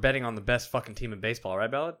get for betting on the best fucking team in baseball, right,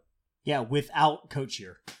 Ballard? Yeah, without Coach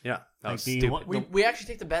here. Yeah, that Like was the- stupid. We actually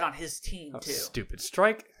take the bet on his team, That too. was stupid.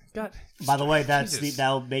 Strike. God. By the way, that's Jesus.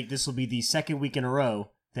 this will be the second week in a row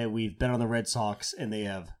that we've bet on the Red Sox, and they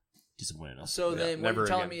have disappointed us. So then what never you're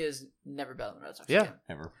telling again. me is never bet on the Red Sox Yeah. again.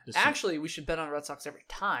 Ever. Actually, we should bet on the Red Sox every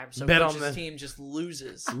time. So Bet on Coach's the- team just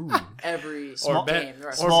loses every Small- game. The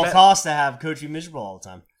rest of small bet- cost to have Coach be miserable all the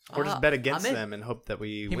time. Or just bet against I'm in. them and hope that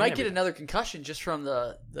we He win might get everything. another concussion just from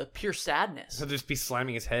the pure sadness. He'll just be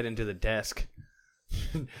slamming his head into the desk.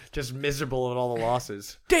 Just miserable at all the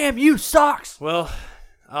losses. Damn you, Sox! Well,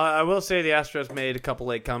 I will say the Astros made a couple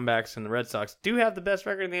late comebacks, and the Red Sox do have the best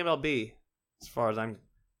record in the MLB, as far as I'm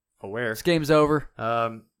aware. This game's over.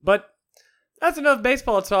 But that's enough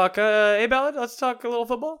baseball talk. Hey, Ballard, let's talk a little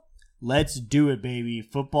football. Let's do it, baby.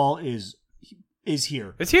 Football is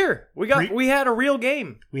here. It's here. We had a real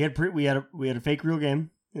game. We had a fake real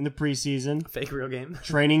game in the preseason. Fake real game.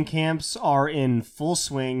 Training camps are in full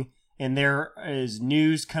swing, and there is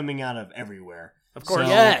news coming out of everywhere. Of course. So,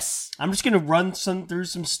 Yes! I'm just gonna run through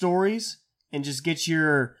some stories and just get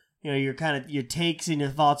your takes and your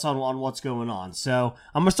thoughts on what's going on. So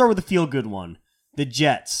I'm gonna start with a feel good one. The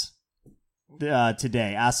Jets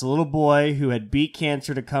today asked a little boy who had beat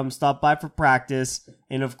cancer to come stop by for practice,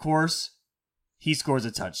 and of course, he scores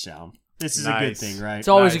a touchdown. This is a good Nice. thing, right? It's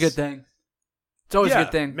always a Nice. good thing. It's always a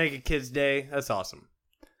good thing. Make a kid's day. That's awesome.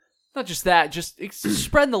 Not just that, just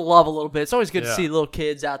spreading the love a little bit. It's always good to Yeah. see little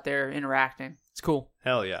kids out there interacting. It's cool.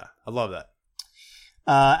 Hell yeah. I love that.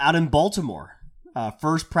 Out in Baltimore,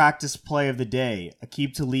 first practice play of the day.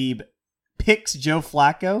 Aqib Talib picks Joe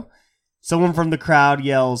Flacco. Someone from the crowd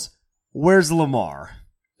yells, "Where's Lamar?"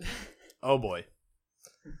 Oh boy.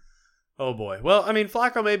 Oh boy. Well, I mean,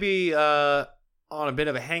 Flacco may be on a bit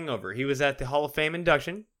of a hangover. He was at the Hall of Fame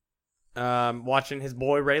induction, watching his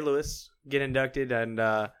boy Ray Lewis get inducted, and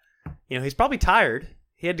he's probably tired.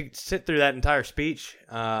 He had to sit through that entire speech.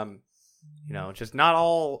 Just not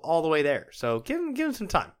all the way there. So give him some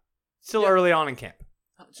time. Still early on in camp.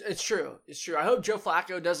 It's true. It's true. I hope Joe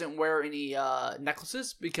Flacco doesn't wear any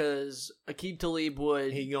necklaces because Aqib Talib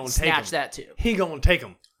would He gonna take snatch 'em. that too. He gonna take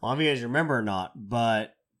him. Well, I don't know if you guys remember or not,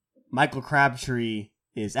 but Michael Crabtree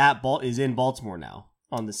is in Baltimore now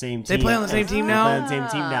on the same team. They play on the same team They now? play on the same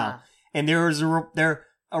team now. And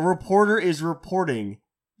a reporter is reporting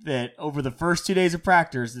that over the first 2 days of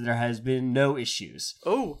practice there has been no issues.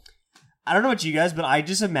 Oh, I don't know about you guys, but I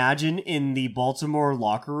just imagine in the Baltimore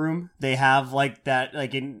locker room they have like that,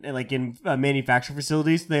 like in manufacturing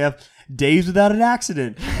facilities, they have days without an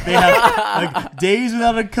accident. They have like days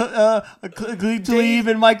without a Aqib Talib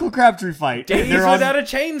and Michael Crabtree fight. Days without a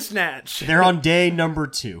chain snatch. They're on day number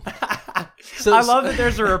 2. I love that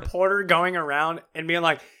there's a reporter going around and being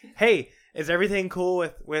like, "Hey, is everything cool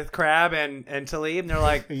with Crab and Talib?" And they're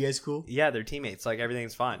like, Are you guys cool? "Yeah, they're teammates. Like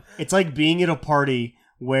everything's fine." It's like being at a party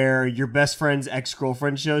where your best friend's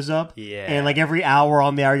ex-girlfriend shows up. Yeah. And like every hour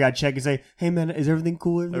on the hour you gotta check and say, "Hey man, is everything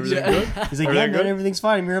cool? Everything good?" He's like, Everything "Yeah, man, good?" everything's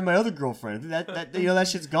fine. I'm here with my other girlfriend." That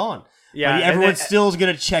shit's gone. Yeah, But and everyone then- still is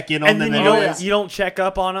gonna check in on And them then anyways. you don't check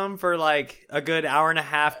up on them for like a good hour and a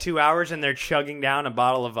half, 2 hours, and they're chugging down a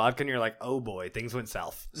bottle of vodka, and you're like, "Oh boy, things went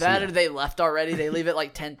south." that or they left already. They leave at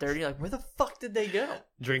like 10:30. Like, where the fuck did they go?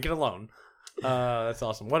 Drinking alone. That's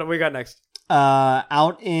awesome. What do we got next?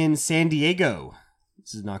 Out in San Diego,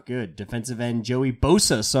 this is not good. Defensive end Joey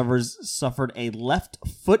Bosa suffered a left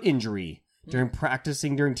foot injury during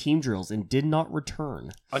practicing during team drills and did not return.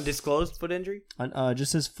 Undisclosed foot injury?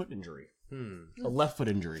 Just says foot injury. A left foot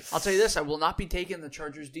injury. I'll tell you this: I will not be taking the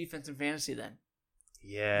Chargers defense in fantasy. Then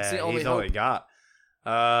Yeah, the only he's all he got.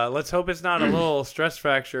 Let's hope it's not a little stress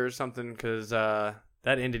fracture or something, because that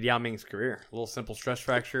ended Yao Ming's career. A little simple stress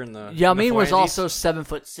fracture in the. Yao Ming was phalanges. also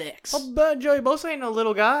 7'6". Oh, but Joey Bosa ain't no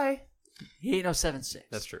little guy. He ain't no 7'6".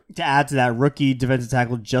 That's true. To add to that, rookie defensive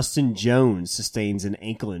tackle Justin Jones sustains an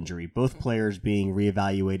ankle injury. Both players being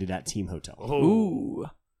reevaluated at team hotel. Ooh.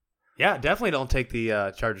 Yeah, definitely don't take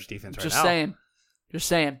the Chargers defense right Just now. saying. Just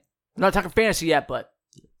saying. I'm not talking fantasy yet, but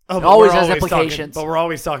Oh, it always we're has implications. Talking, but we're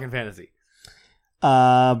always talking fantasy.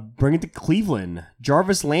 Bring it to Cleveland.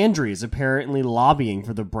 Jarvis Landry is apparently lobbying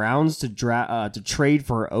for the Browns to trade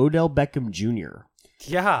for Odell Beckham Jr.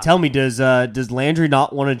 Yeah. Tell me, does Landry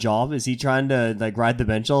not want a job? Is he trying to ride the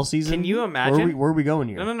bench all season? Can you imagine? Where are we going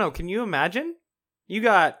here? No. Can you imagine? You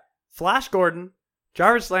got Flash Gordon,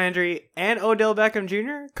 Jarvis Landry, and Odell Beckham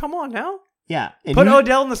Jr.? Come on now. Yeah. And Put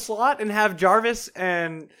Odell in the slot and have Jarvis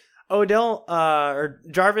and Odell, or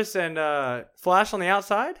Jarvis and Flash on the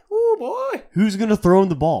outside? Ooh, boy. Who's going to throw him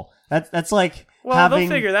the ball? That's like Well, having... they'll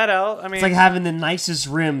figure that out. I mean, it's like having the nicest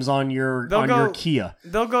rims on your Kia.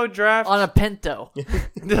 They'll go draft... on a Pinto.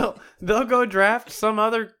 They'll go draft some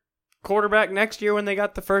other quarterback next year when they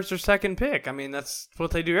got the first or second pick. I mean, that's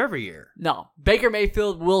what they do every year. No. Baker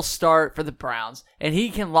Mayfield will start for the Browns, and he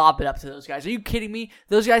can lob it up to those guys. Are you kidding me?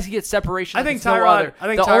 Those guys can get separation. I think no Tyrod... other. I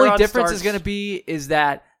think the Tyrod only difference starts... is going to be is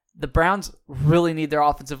that the Browns really need their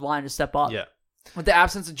offensive line to step up. Yeah. With the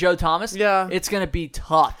absence of Joe Thomas, it's going to be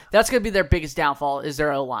tough. That's going to be their biggest downfall is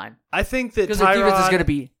their O-line. I think that because the defense is going to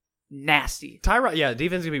be nasty. Defense is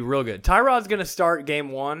going to be real good. Tyrod's going to start game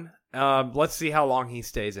one. Let's see how long he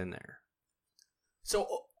stays in there. So,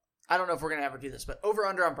 I don't know if we're going to ever do this, but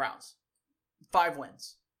over-under on Browns. 5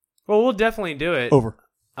 wins. Well, we'll definitely do it. Over.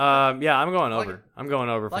 Yeah, I'm going over. I'm going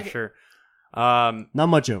over for sure. Not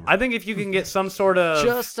much over. I think if you can get some sort of...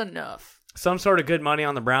 just enough. Some sort of good money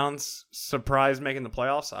on the Browns, surprise making the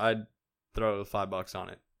playoffs, I'd throw $5 on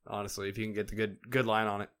it. Honestly, if you can get the good line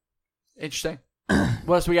on it. Interesting.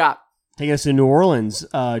 What else we got? Taking us to New Orleans,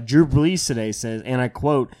 Drew Brees today says, and I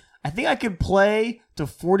quote, "I think I could play to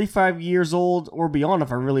 45 years old or beyond if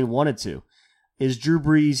I really wanted to." Is Drew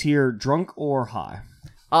Brees here drunk or high?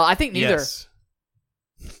 I think neither. Yes.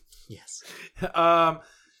 Yes. No,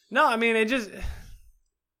 I mean, it just...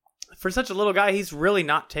 For such a little guy, he's really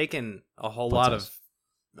not taken a lot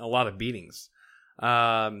of beatings.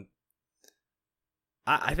 I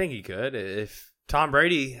think he could. If Tom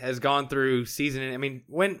Brady has gone through season... I mean,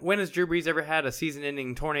 when has Drew Brees ever had a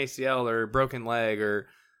season-ending torn ACL or broken leg? Or,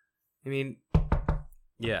 I mean,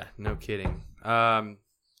 yeah, no kidding.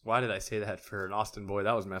 Why did I say that for an Austin boy?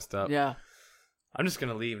 That was messed up. Yeah. I'm just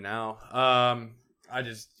going to leave now. I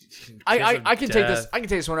can take this. I can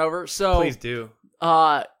take this one over. So please do.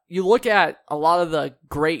 You look at a lot of the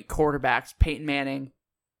great quarterbacks, Peyton Manning,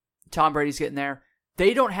 Tom Brady's getting there.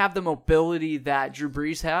 They don't have the mobility that Drew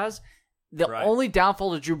Brees has. The only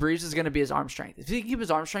downfall to Drew Brees is going to be his arm strength. If he can keep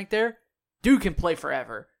his arm strength there, dude can play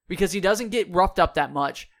forever because he doesn't get roughed up that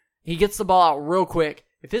much. He gets the ball out real quick.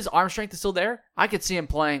 If his arm strength is still there, I could see him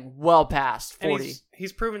playing well past 40. And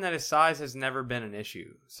he's proven that his size has never been an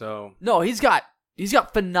issue. So no, he's got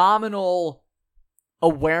phenomenal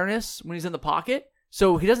awareness when he's in the pocket.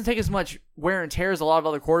 So he doesn't take as much wear and tear as a lot of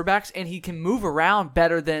other quarterbacks, and he can move around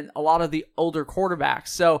better than a lot of the older quarterbacks.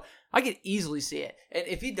 So I could easily see it. And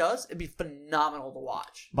if he does, it'd be phenomenal to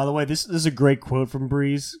watch. By the way, this is a great quote from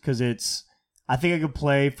Brees because it's, "I think I could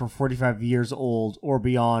play for 45 years old or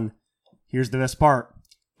beyond. Here's the best part.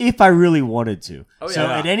 If I really wanted to." Oh, yeah. So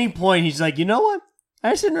at any point, he's like, you know what?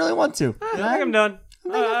 I just didn't really want to. I think I'm done.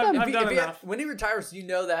 I've done enough. When he retires, you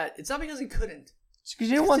know that it's not because he couldn't. It's because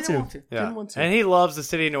he didn't want to. Yeah. And he loves the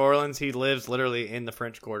city of New Orleans. He lives literally in the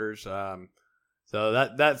French Quarters. So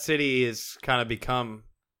that city has kind of become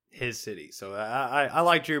his city. So I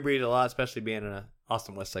like Drew Brees a lot, especially being an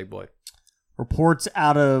Austin Westlake boy. Reports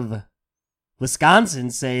out of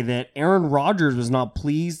Wisconsin say that Aaron Rodgers was not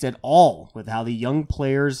pleased at all with how the young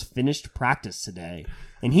players finished practice today.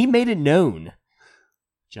 And he made it known.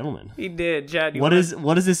 Gentlemen. He did, Chad. What does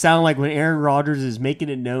it sound like when Aaron Rodgers is making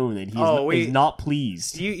it known that he's not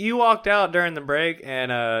pleased? You walked out during the break,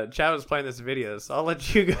 and Chad was playing this video, so I'll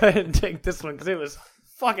let you go ahead and take this one because it was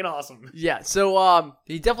fucking awesome. Yeah, so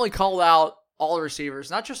he definitely called out all the receivers,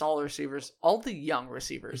 not just all the receivers, all the young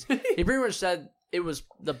receivers. He pretty much said it was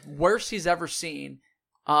the worst he's ever seen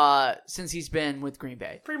since he's been with Green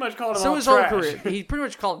Bay. Pretty much called him his whole career. He pretty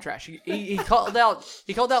much called him trash. He called out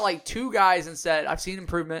like 2 guys and said, "I've seen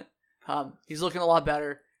improvement. He's looking a lot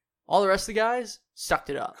better." All the rest of the guys sucked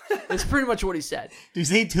it up. That's pretty much what he said. Do you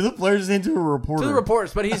say to the players and to a reporter? To the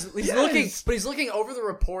reporters, but he's looking over the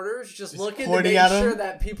reporters, just looking to pointing make at 'em? sure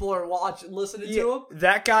that people are listening to him.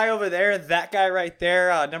 That guy over there, that guy right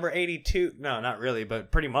there, number 82. No, not really,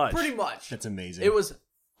 but pretty much. Pretty much. That's amazing. It was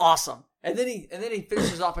awesome. And then he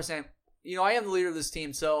finishes off by saying, I am the leader of this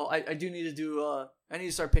team, so I do need to I need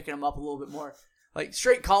to start picking him up a little bit more. Like,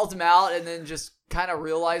 straight calls him out and then just kind of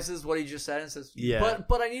realizes what he just said and says,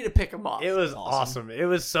 but I need to pick him up. It was awesome. It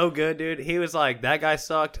was so good, dude. He was like, that guy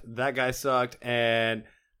sucked, and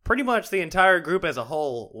pretty much the entire group as a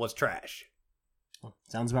whole was trash.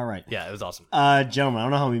 Sounds about right. Yeah, it was awesome. Gentlemen, I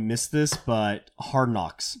don't know how we missed this, but Hard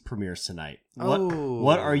Knocks premieres tonight.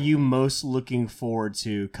 What are you most looking forward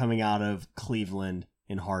to coming out of Cleveland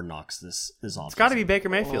in Hard Knocks this offseason? It's got to be Baker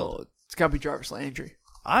Mayfield. It's got to be Jarvis Landry.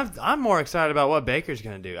 I'm more excited about what Baker's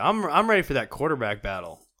going to do. I'm ready for that quarterback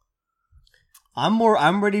battle.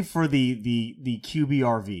 I'm ready for the QB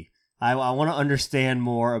RV. I want to understand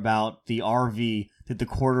more about the RV that the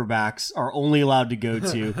quarterbacks are only allowed to go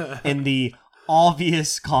to and the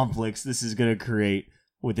obvious conflicts this is going to create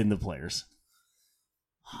within the players.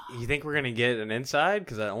 You think we're going to get an inside?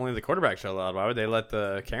 Because only the quarterbacks are allowed. Why would they let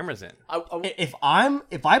the cameras in? If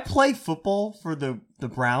I play football for the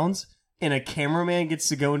Browns and a cameraman gets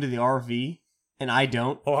to go into the RV and I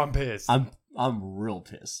don't, I'm pissed. I'm real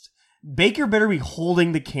pissed. Baker better be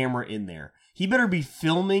holding the camera in there. He better be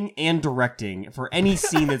filming and directing for any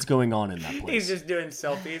scene that's going on in that place. He's just doing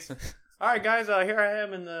selfies. All right, guys. Here I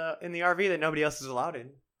am in the RV that nobody else is allowed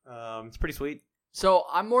in. It's pretty sweet. So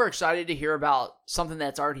I'm more excited to hear about something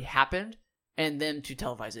that's already happened and them to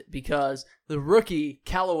televise it because the rookie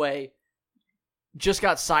Callaway just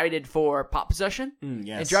got cited for pot possession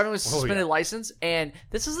and driving with a suspended license. And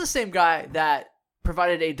this is the same guy that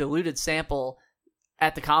provided a diluted sample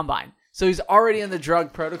at the combine. So he's already in the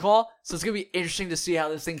drug protocol. So it's going to be interesting to see how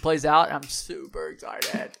this thing plays out. I'm super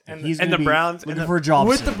excited. And the Browns looking for a job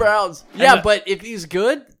with soon. the Browns. Yeah, but if he's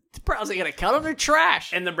good, the Browns ain't going to cut him. They're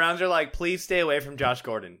trash. And the Browns are like, please stay away from Josh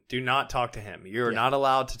Gordon. Do not talk to him. You're not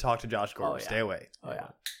allowed to talk to Josh Gordon. Stay away. Oh,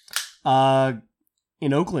 yeah.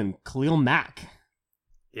 In Oakland, Khalil Mack.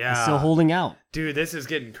 Yeah. Is still holding out. Dude, this is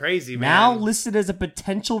getting crazy, man. Now listed as a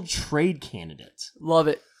potential trade candidate. Love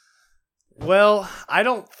it. Well, I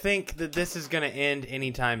don't think that this is going to end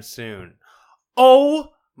anytime soon.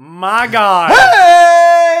 Oh, my God.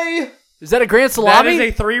 Hey! Is that a grand salami? That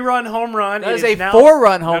is a 3-run home run. That is a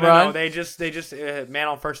 4-run home run. No, they just man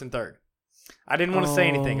on first and third. I didn't want to say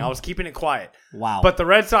anything. I was keeping it quiet. Wow. But the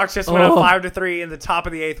Red Sox just went up 5-3 in the top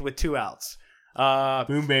of the 8th with 2 outs.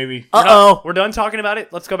 Boom, baby. We're done talking about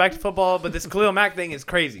it. Let's go back to football. But this Khalil Mack thing is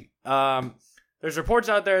crazy. There's reports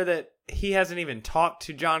out there that he hasn't even talked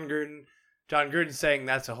to John Gruden. John Gruden's saying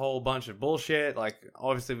that's a whole bunch of bullshit. Like,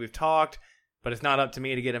 obviously we've talked, but it's not up to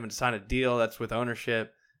me to get him to sign a deal. That's with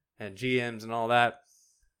ownership and GMs and all that.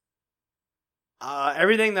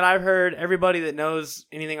 Everything that I've heard, everybody that knows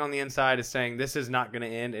anything on the inside is saying this is not going to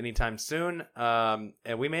end anytime soon. And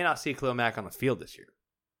we may not see Khalil Mack on the field this year.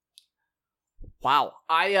 Wow.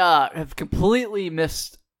 I have completely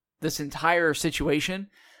missed this entire situation.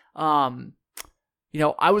 I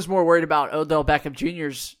was more worried about Odell Beckham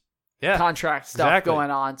Jr.'s contract stuff going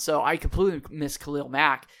on, so I completely missed Khalil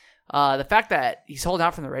Mack. The fact that he's holding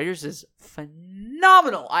out from the Raiders is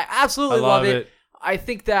phenomenal. I absolutely love it. I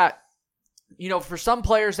think that, for some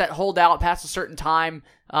players that hold out past a certain time,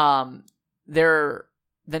 then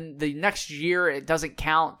the next year it doesn't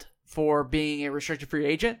count for being a restricted free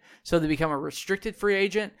agent, so they become a restricted free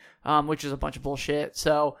agent, which is a bunch of bullshit.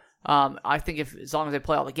 So I think as long as they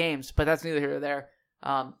play all the games, but that's neither here nor there.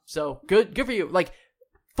 So good for you. Like,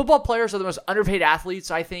 football players are the most underpaid athletes,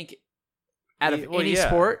 I think, out of any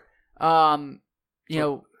sport. I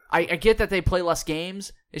get that they play less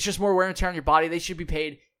games. It's just more wear and tear on your body. They should be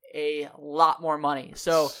paid a lot more money.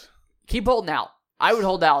 So keep holding out. I would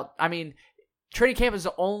hold out. I mean, training camp is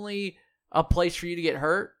only a place for you to get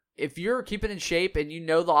hurt. If you're keeping in shape and you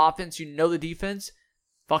know the offense, you know the defense,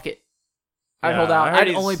 fuck it. I'd hold out. I'd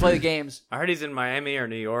only play the games. I heard he's in Miami or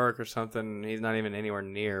New York or something. He's not even anywhere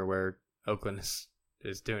near where Oakland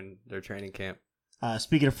is doing their training camp.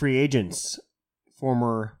 Speaking of free agents,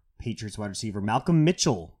 former Patriots wide receiver Malcolm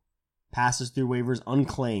Mitchell passes through waivers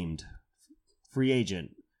unclaimed. Free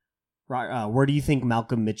agent. Where do you think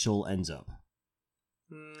Malcolm Mitchell ends up?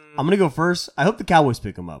 I'm going to go first. I hope the Cowboys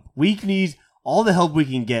pick him up. We need all the help we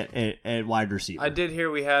can get at wide receiver. I did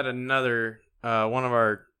hear we had another, one of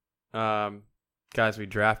our guys we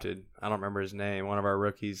drafted. I don't remember his name. One of our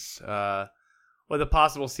rookies with a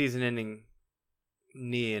possible season-ending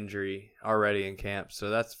knee injury already in camp. So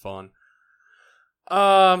that's fun.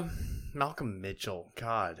 Malcolm Mitchell.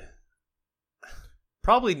 God.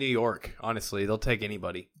 Probably New York, honestly. They'll take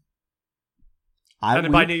anybody.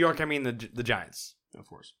 And by New York, I mean the Giants. Of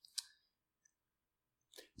course.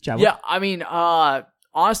 Yeah, I mean,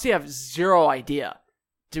 honestly, I have zero idea,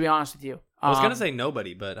 to be honest with you. I was going to say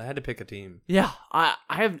nobody, but I had to pick a team. Yeah, I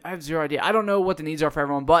have zero idea. I don't know what the needs are for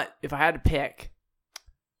everyone, but if I had to pick,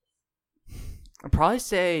 I'd probably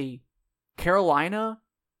say Carolina,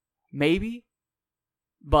 maybe,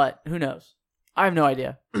 but who knows? I have no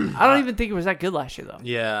idea. I don't even think it was that good last year, though.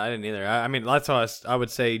 Yeah, I didn't either. I mean, that's how I would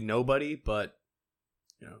say nobody, but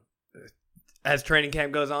you know, as training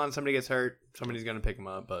camp goes on, somebody gets hurt, somebody's going to pick them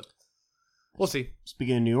up, but we'll see.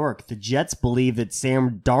 Speaking of New York, the Jets believe that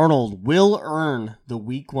Sam Darnold will earn the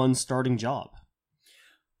Week 1 starting job.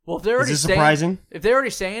 Well, if they're already Is this surprising? If they're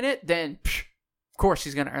already saying it, then of course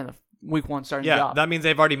he's going to earn the Week 1 starting job. Yeah, that means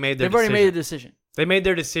they've already made their They've decision. already made a decision. They made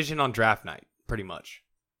their decision on draft night, pretty much.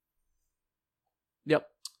 Yep.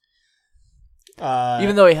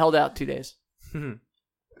 Even though he held out 2 days. In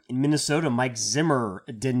Minnesota, Mike Zimmer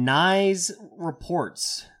denies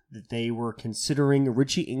reports that they were considering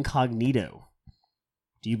Richie Incognito.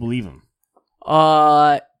 Do you believe him?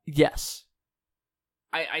 Yes.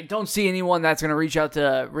 I don't see anyone that's going to reach out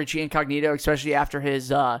to Richie Incognito, especially after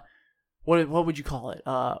his, what would you call it?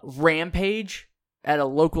 Rampage at a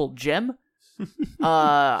local gym.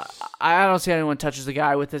 I don't see anyone touches the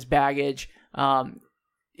guy with his baggage.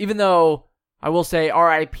 Even though I will say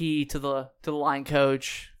RIP to the line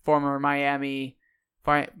coach, former Miami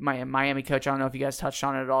coach. I don't know if you guys touched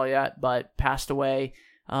on it at all yet, but passed away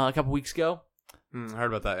a couple weeks ago.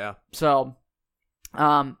 Heard about that, yeah. So,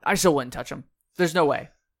 I still wouldn't touch him. There's no way.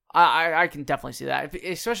 I can definitely see that.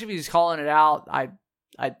 Especially if he's calling it out, I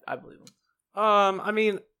believe him. I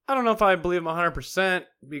mean, I don't know if I believe him 100%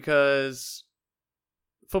 because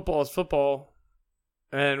football is football.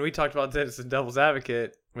 And we talked about this in Devil's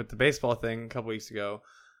Advocate with the baseball thing a couple weeks ago.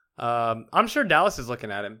 I'm sure Dallas is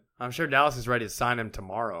looking at him. I'm sure Dallas is ready to sign him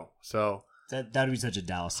tomorrow. So that would be such a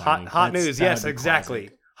Dallas signing. Hot news, yes, exactly.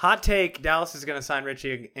 Classic. Hot take, Dallas is going to sign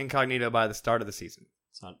Richie Incognito by the start of the season.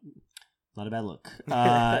 It's not a bad look.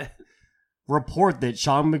 Report that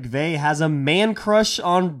Sean McVay has a man crush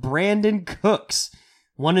on Brandon Cooks.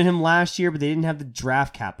 Wanted him last year, but they didn't have the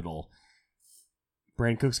draft capital.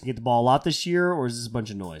 Brandon Cooks can get the ball a lot this year, or is this a bunch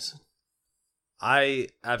of noise? I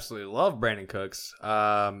absolutely love Brandon Cooks,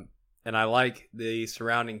 and I like the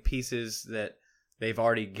surrounding pieces that they've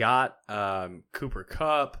already got. Cooper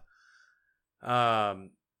Kupp.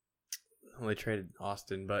 Only traded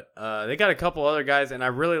Austin, but they got a couple other guys, and I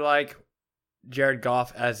really like Jared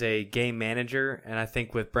Goff as a game manager, and I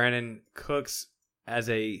think with Brandon Cooks as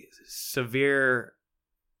a severely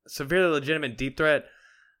legitimate deep threat,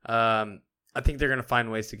 I think they're going to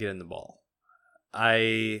find ways to get in the ball.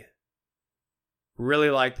 I really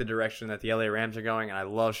like the direction that the LA Rams are going, and I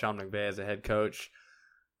love Sean McVay as a head coach.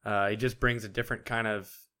 He just brings a different kind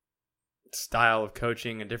of style of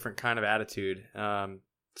coaching, a different kind of attitude.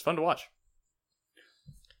 It's fun to watch.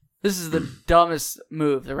 This is the dumbest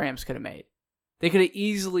move the Rams could have made. They could have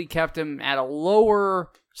easily kept him at a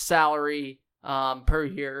lower salary per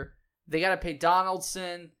year. They got to pay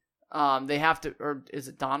Donaldson. They have to, or is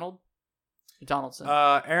it Donald? Donaldson.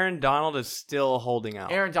 Aaron Donald is still holding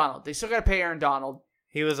out. Aaron Donald. They still got to pay Aaron Donald.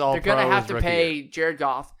 He was all. They're going to have to pay Jared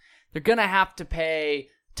Goff. They're going to have to pay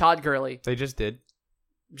Todd Gurley. They just did.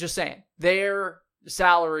 Just saying. Their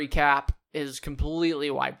salary cap is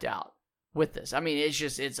completely wiped out with this. I mean,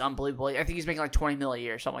 it's unbelievable. I think he's making like $20 million a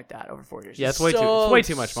year, something like that, over 4 years. Yeah, it's way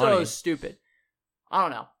too much money. So stupid. I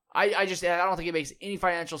don't know. I don't think it makes any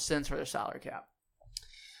financial sense for their salary cap.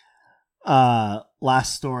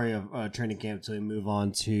 Last story of training camp until we move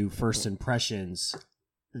on to first impressions.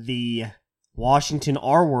 The Washington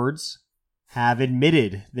R-words have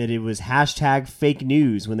admitted that it was hashtag fake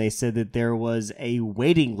news when they said that there was a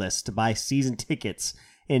waiting list to buy season tickets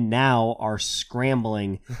and now are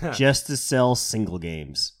scrambling just to sell single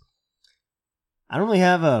games. I don't really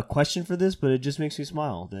have a question for this, but it just makes me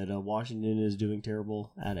smile that Washington is doing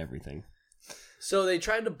terrible at everything. So they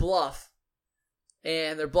tried to bluff,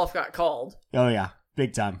 and their bluff got called. Oh yeah,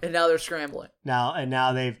 big time. And now they're scrambling.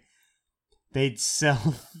 Now they'd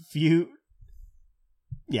sell few.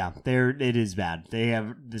 Yeah, it is bad. They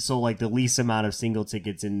have sold like the least amount of single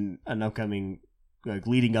tickets in an upcoming, like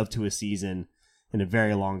leading up to a season in a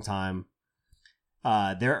very long time.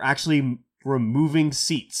 They're actually removing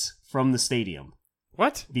seats from the stadium.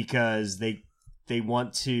 What? Because they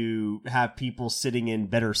want to have people sitting in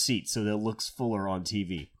better seats so that it looks fuller on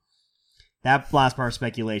TV. That last part is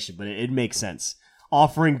speculation, but it makes sense.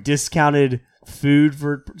 offering discounted food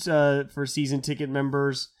for season ticket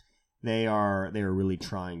members. They are really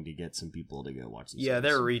trying to get some people to go watch this. Yeah,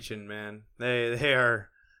 they're reaching, man. They are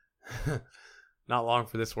not long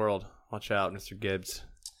for this world. Watch out, Mr. Gibbs.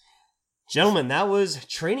 Gentlemen, that was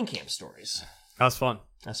training camp stories. That was fun.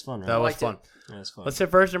 That's fun, right? That was fun. That was fun. Let's hit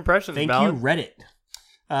first impressions. Thank Ballard. you, Reddit.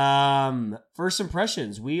 First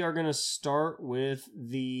impressions. We are going to start with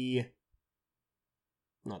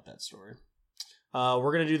not that story.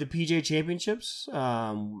 We're going to do the PJ Championships.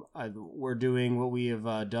 We're doing what we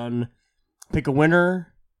have done. Pick a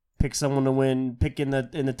winner, pick someone to win, pick in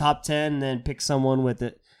the top 10, and then pick someone with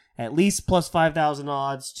it at least plus 5,000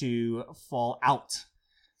 odds to fall out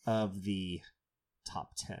of the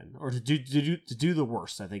top 10, or to do the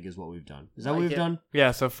worst, I think is what we've done. Is that what we've done?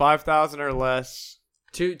 Yeah, so 5,000 or less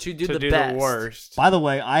to do to the do best. the worst. By the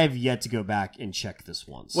way, I have yet to go back and check this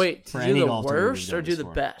once. Wait, for to any do the golf tournament worst we've or done do this the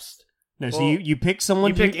far. best? No, so Well, you pick someone.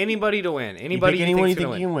 You pick anybody to win. Anybody you pick anyone you think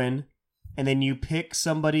think you can win, and then you pick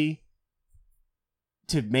somebody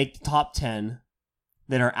to make the top 10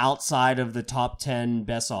 that are outside of the top 10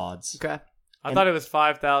 best odds. Okay. I thought it was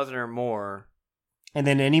 5,000 or more. And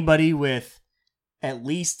then anybody with at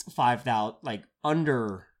least 5,000, like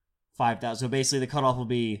under 5,000. So basically the cutoff will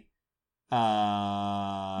be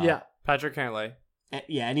Patrick Cantlay.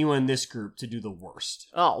 Yeah, anyone in this group to do the worst.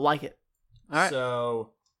 Oh, like it. All right.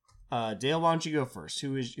 So Dale, why don't you go first?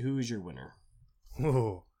 Who is your winner?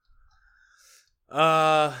 Ooh.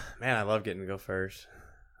 Man, I love getting to go first.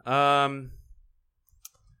 I'm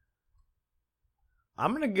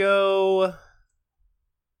gonna go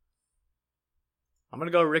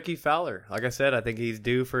Ricky Fowler. Like I said, I think he's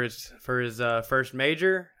due for his first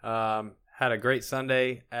major. Had a great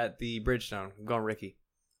Sunday at the Bridgestone. I'm going Ricky.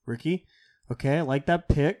 Ricky? Okay, I like that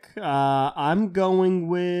pick. I'm going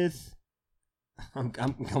with I'm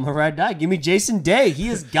going to ride die. Give me Jason Day. He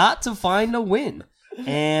has got to find a win.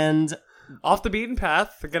 And off the beaten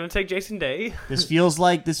path, they're gonna take Jason Day. This feels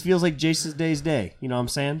like Jason Day's day. You know what I'm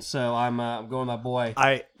saying? So I'm going with my boy.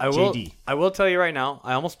 I JD. will tell you right now.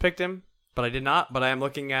 I almost picked him, but I did not. But I am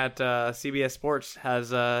looking at CBS Sports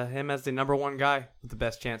has him as the number one guy with the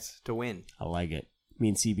best chance to win. I like it. Me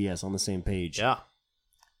and CBS on the same page. Yeah,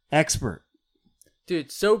 expert. Dude,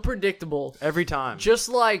 so predictable every time. Just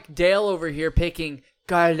like Dale over here picking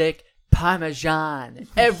garlic parmesan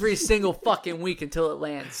every single fucking week until it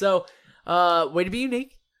lands. So. Way to be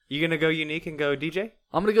unique. You gonna go unique and go DJ?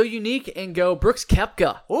 I'm gonna go unique and go Brooks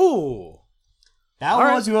Koepka. Ooh, that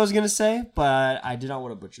was who I was gonna say, but I did not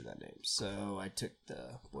want to butcher that name, so I took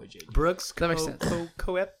the boy JD. Brooks. That makes sense.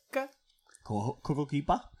 Koepka.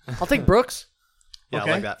 Koepka. I'll take Brooks. Yeah,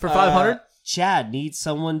 okay. I like that For 500. Chad needs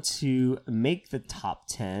someone to make the top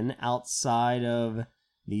 10 outside of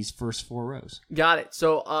these first 4 rows. Got it.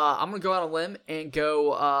 So I'm gonna go out on a limb and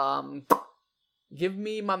go. Give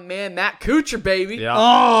me my man Matt Kuchar, baby. Yeah.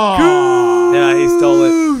 Oh! Yeah, he stole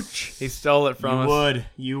it. He stole it from us.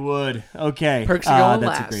 You would. Okay. Perks are going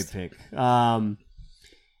that's last. a great pick.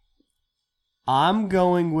 I'm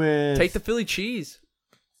going with... Take the Philly cheese.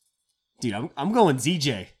 Dude, I'm going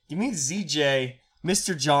ZJ. Give me ZJ,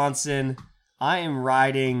 Mr. Johnson. I am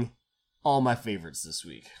riding all my favorites this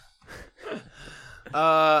week.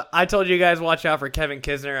 I told you guys watch out for Kevin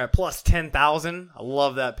Kisner at plus 10,000. I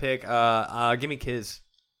love that pick. Give me Kiz.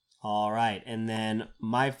 All right, and then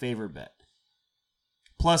my favorite bet.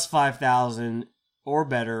 Plus 5,000 or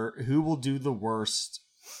better. Who will do the worst?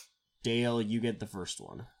 Dale, you get the first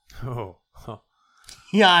one. Oh.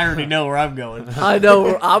 Yeah, I already know where I'm going. I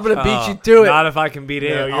know. I'm going to beat you to it. Not if I can beat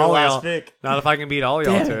it. No, your all last y'all. pick. Not if I can beat all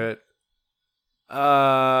y'all Damn to it.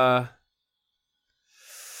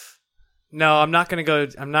 No, I'm not gonna go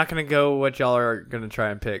what y'all are gonna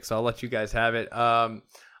try and pick, so I'll let you guys have it. I'm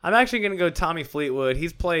actually gonna go Tommy Fleetwood.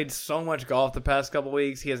 He's played so much golf the past couple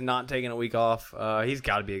weeks. He has not taken a week off. He's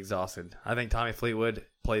got to be exhausted. I think Tommy Fleetwood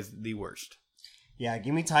plays the worst. Yeah,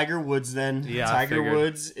 give me Tiger Woods then. Yeah, Tiger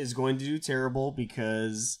Woods is going to do terrible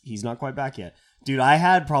because he's not quite back yet. Dude, I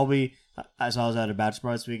had probably, as I was at a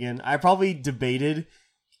bachelor party this weekend, I probably debated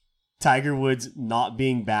Tiger Woods not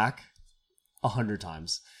being back 100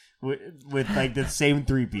 times. With like the same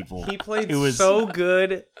 3 people. He played so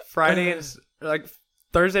good Friday and like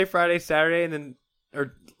Thursday, Friday, Saturday, and then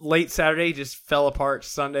or late Saturday he just fell apart.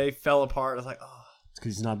 Sunday fell apart. I was like, oh, it's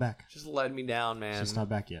because he's not back. Just let me down, man. He's just not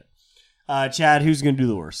back yet. Chad, who's gonna do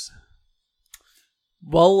the worst?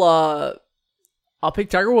 Well, I'll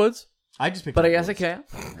pick Tiger Woods. I just picked. But Tiger I guess Woods. I can't.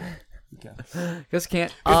 Okay. Guess I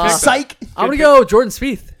can't. Psych. I'm gonna go Jordan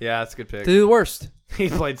Spieth. Yeah, that's a good pick. To do the worst. He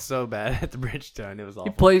played so bad at the Bridgestone. It was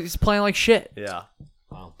awful. He's playing like shit. Yeah.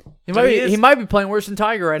 Wow. He might be playing worse than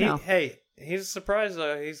Tiger right now. Hey, he's surprised.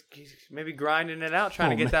 He's maybe grinding it out, trying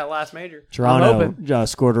to get that last major. Toronto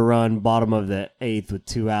scored a run, bottom of the 8th with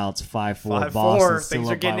 2 outs, 5-4. 5-4. Things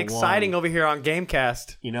are getting exciting over here on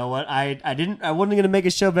Gamecast. You know what? I wasn't gonna make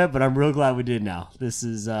a show bet, but I'm real glad we did now. This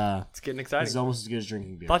is it's getting exciting. This is almost as good as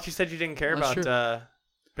drinking beer. Thought you said you didn't care about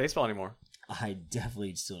baseball anymore. I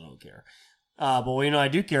definitely still don't care. But what I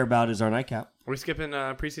do care about is our nightcap. Are we skipping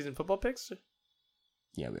preseason football picks?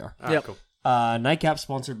 Yeah, we are. All right, cool. Nightcap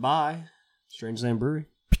sponsored by Strangeland Brewery.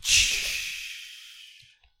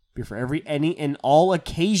 Beer for any and all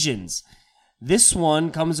occasions. This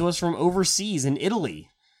one comes to us from overseas in Italy.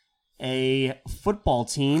 A football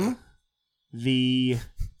team.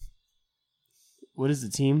 What is the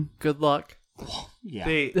team? Good luck. Yeah.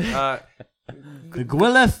 The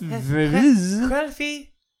Guelfi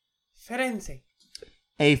Firenze.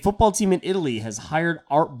 A football team in Italy has hired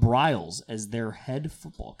Art Briles as their head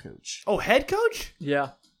football coach. Oh, head coach? Yeah.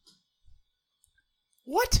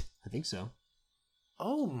 What? I think so.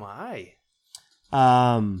 Oh my.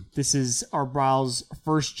 This is Art Briles'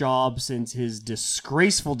 first job since his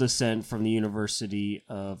disgraceful descent from the University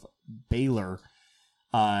of Baylor.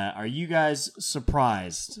 Are you guys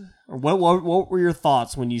surprised? Or what were your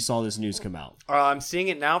thoughts when you saw this news come out? I'm seeing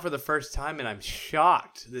it now for the first time, and I'm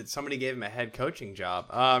shocked that somebody gave him a head coaching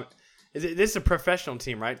job. This is a professional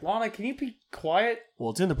team, right? Lana, can you be quiet? Well,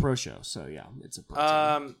 it's in the pro show, so yeah, it's a pro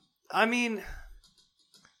team. I mean,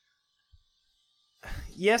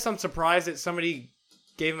 yes, I'm surprised that somebody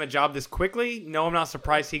gave him a job this quickly. No, I'm not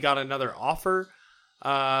surprised he got another offer.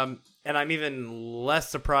 And I'm even less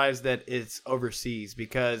surprised that it's overseas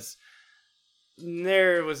because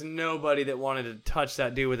there was nobody that wanted to touch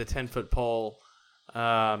that dude with a 10-foot pole.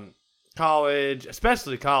 College,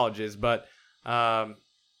 especially colleges, but, even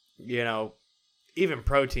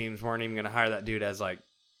pro teams weren't even going to hire that dude as like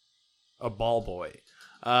a ball boy.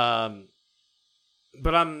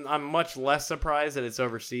 But I'm much less surprised that it's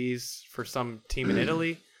overseas for some team in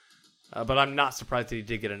Italy. But I'm not surprised that he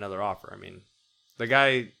did get another offer. I mean, the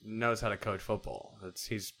guy knows how to coach football.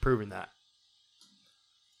 He's proven that.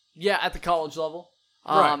 Yeah, at the college level.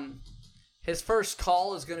 Right. His first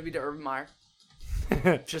call is going to be to Urban Meyer.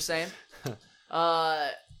 Just saying.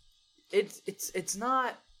 It's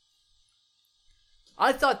not.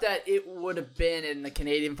 I thought that it would have been in the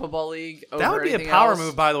Canadian Football League. That would be a power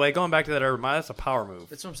move, by the way. Going back to that Urban Meyer, that's a power move.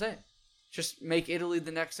 That's what I'm saying. Just make Italy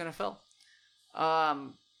the next NFL.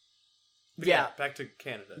 Yeah, back to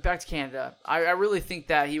Canada. Back to Canada. I really think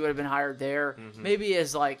that he would have been hired there, maybe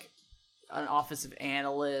as like an offensive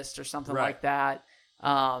analyst or something like that.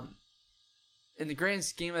 In the grand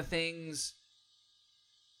scheme of things,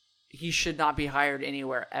 he should not be hired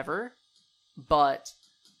anywhere ever. But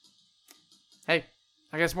hey,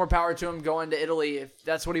 I guess more power to him going to Italy if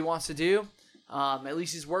that's what he wants to do. At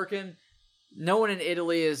least he's working. No one in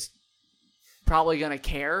Italy is probably going to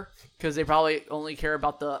care because they probably only care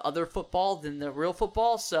about the other football than the real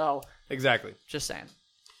football. So exactly. Just saying.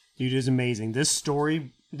 Dude, it is amazing.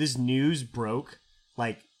 This news broke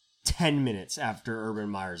like 10 minutes after Urban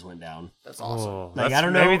Meyers went down. That's awesome. Oh, I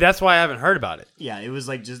don't know. Maybe that's why I haven't heard about it. Yeah, it was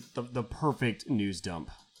like just the perfect news dump.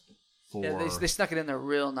 Yeah, they snuck it in there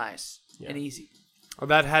real nice and easy. Well,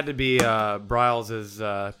 that had to be Briles'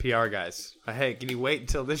 PR guys. Hey, can you wait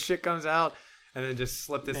until this shit comes out? And then just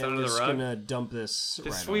slip this under the rug. We're just gonna dump this.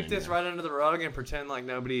 Just sweep this right under the rug and pretend like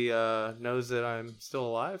nobody knows that I'm still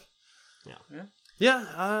alive. Yeah.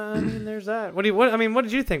 I mean, there's that. What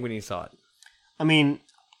did you think when you saw it? I mean,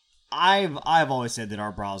 I've always said that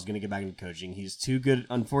Art Briles is gonna get back into coaching. He's too good.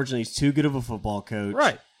 Unfortunately, he's too good of a football coach.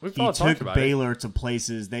 Right. He took Baylor to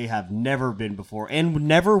places they have never been before and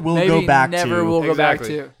never will go back to.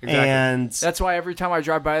 Exactly. And that's why every time I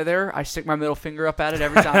drive by there, I stick my middle finger up at it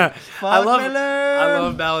every time. I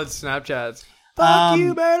love Ballard's Snapchats. Fuck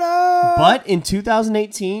you, Baylor! But in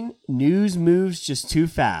 2018, news moves just too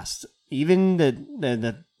fast. Even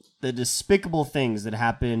the despicable things that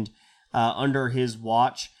happened under his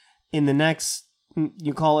watch in the next,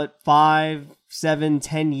 you call it 5, 7,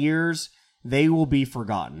 10 years, they will be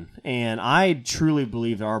forgotten. And I truly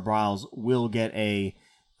believe that Art Briles will get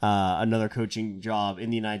another coaching job in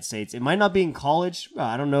the United States. It might not be in college.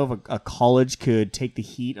 I don't know if a college could take the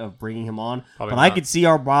heat of bringing him on. Probably but not. I could see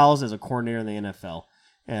Art Briles as a coordinator in the NFL.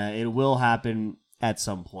 It will happen at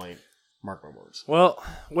some point. Mark my words. Well,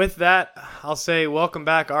 with that, I'll say welcome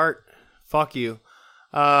back, Art. Fuck you.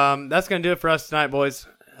 That's going to do it for us tonight, boys.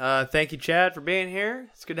 Thank you, Chad, for being here.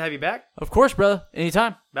 It's good to have you back. Of course, brother.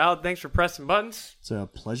 Anytime. Ballard, thanks for pressing buttons. It's a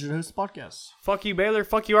pleasure to host the podcast. Fuck you, Baylor.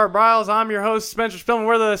 Fuck you, Art Briles. I'm your host, Spencer Spillman.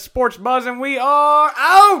 We're the Sports Buzz, and we are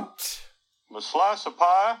out! A slice of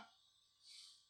pie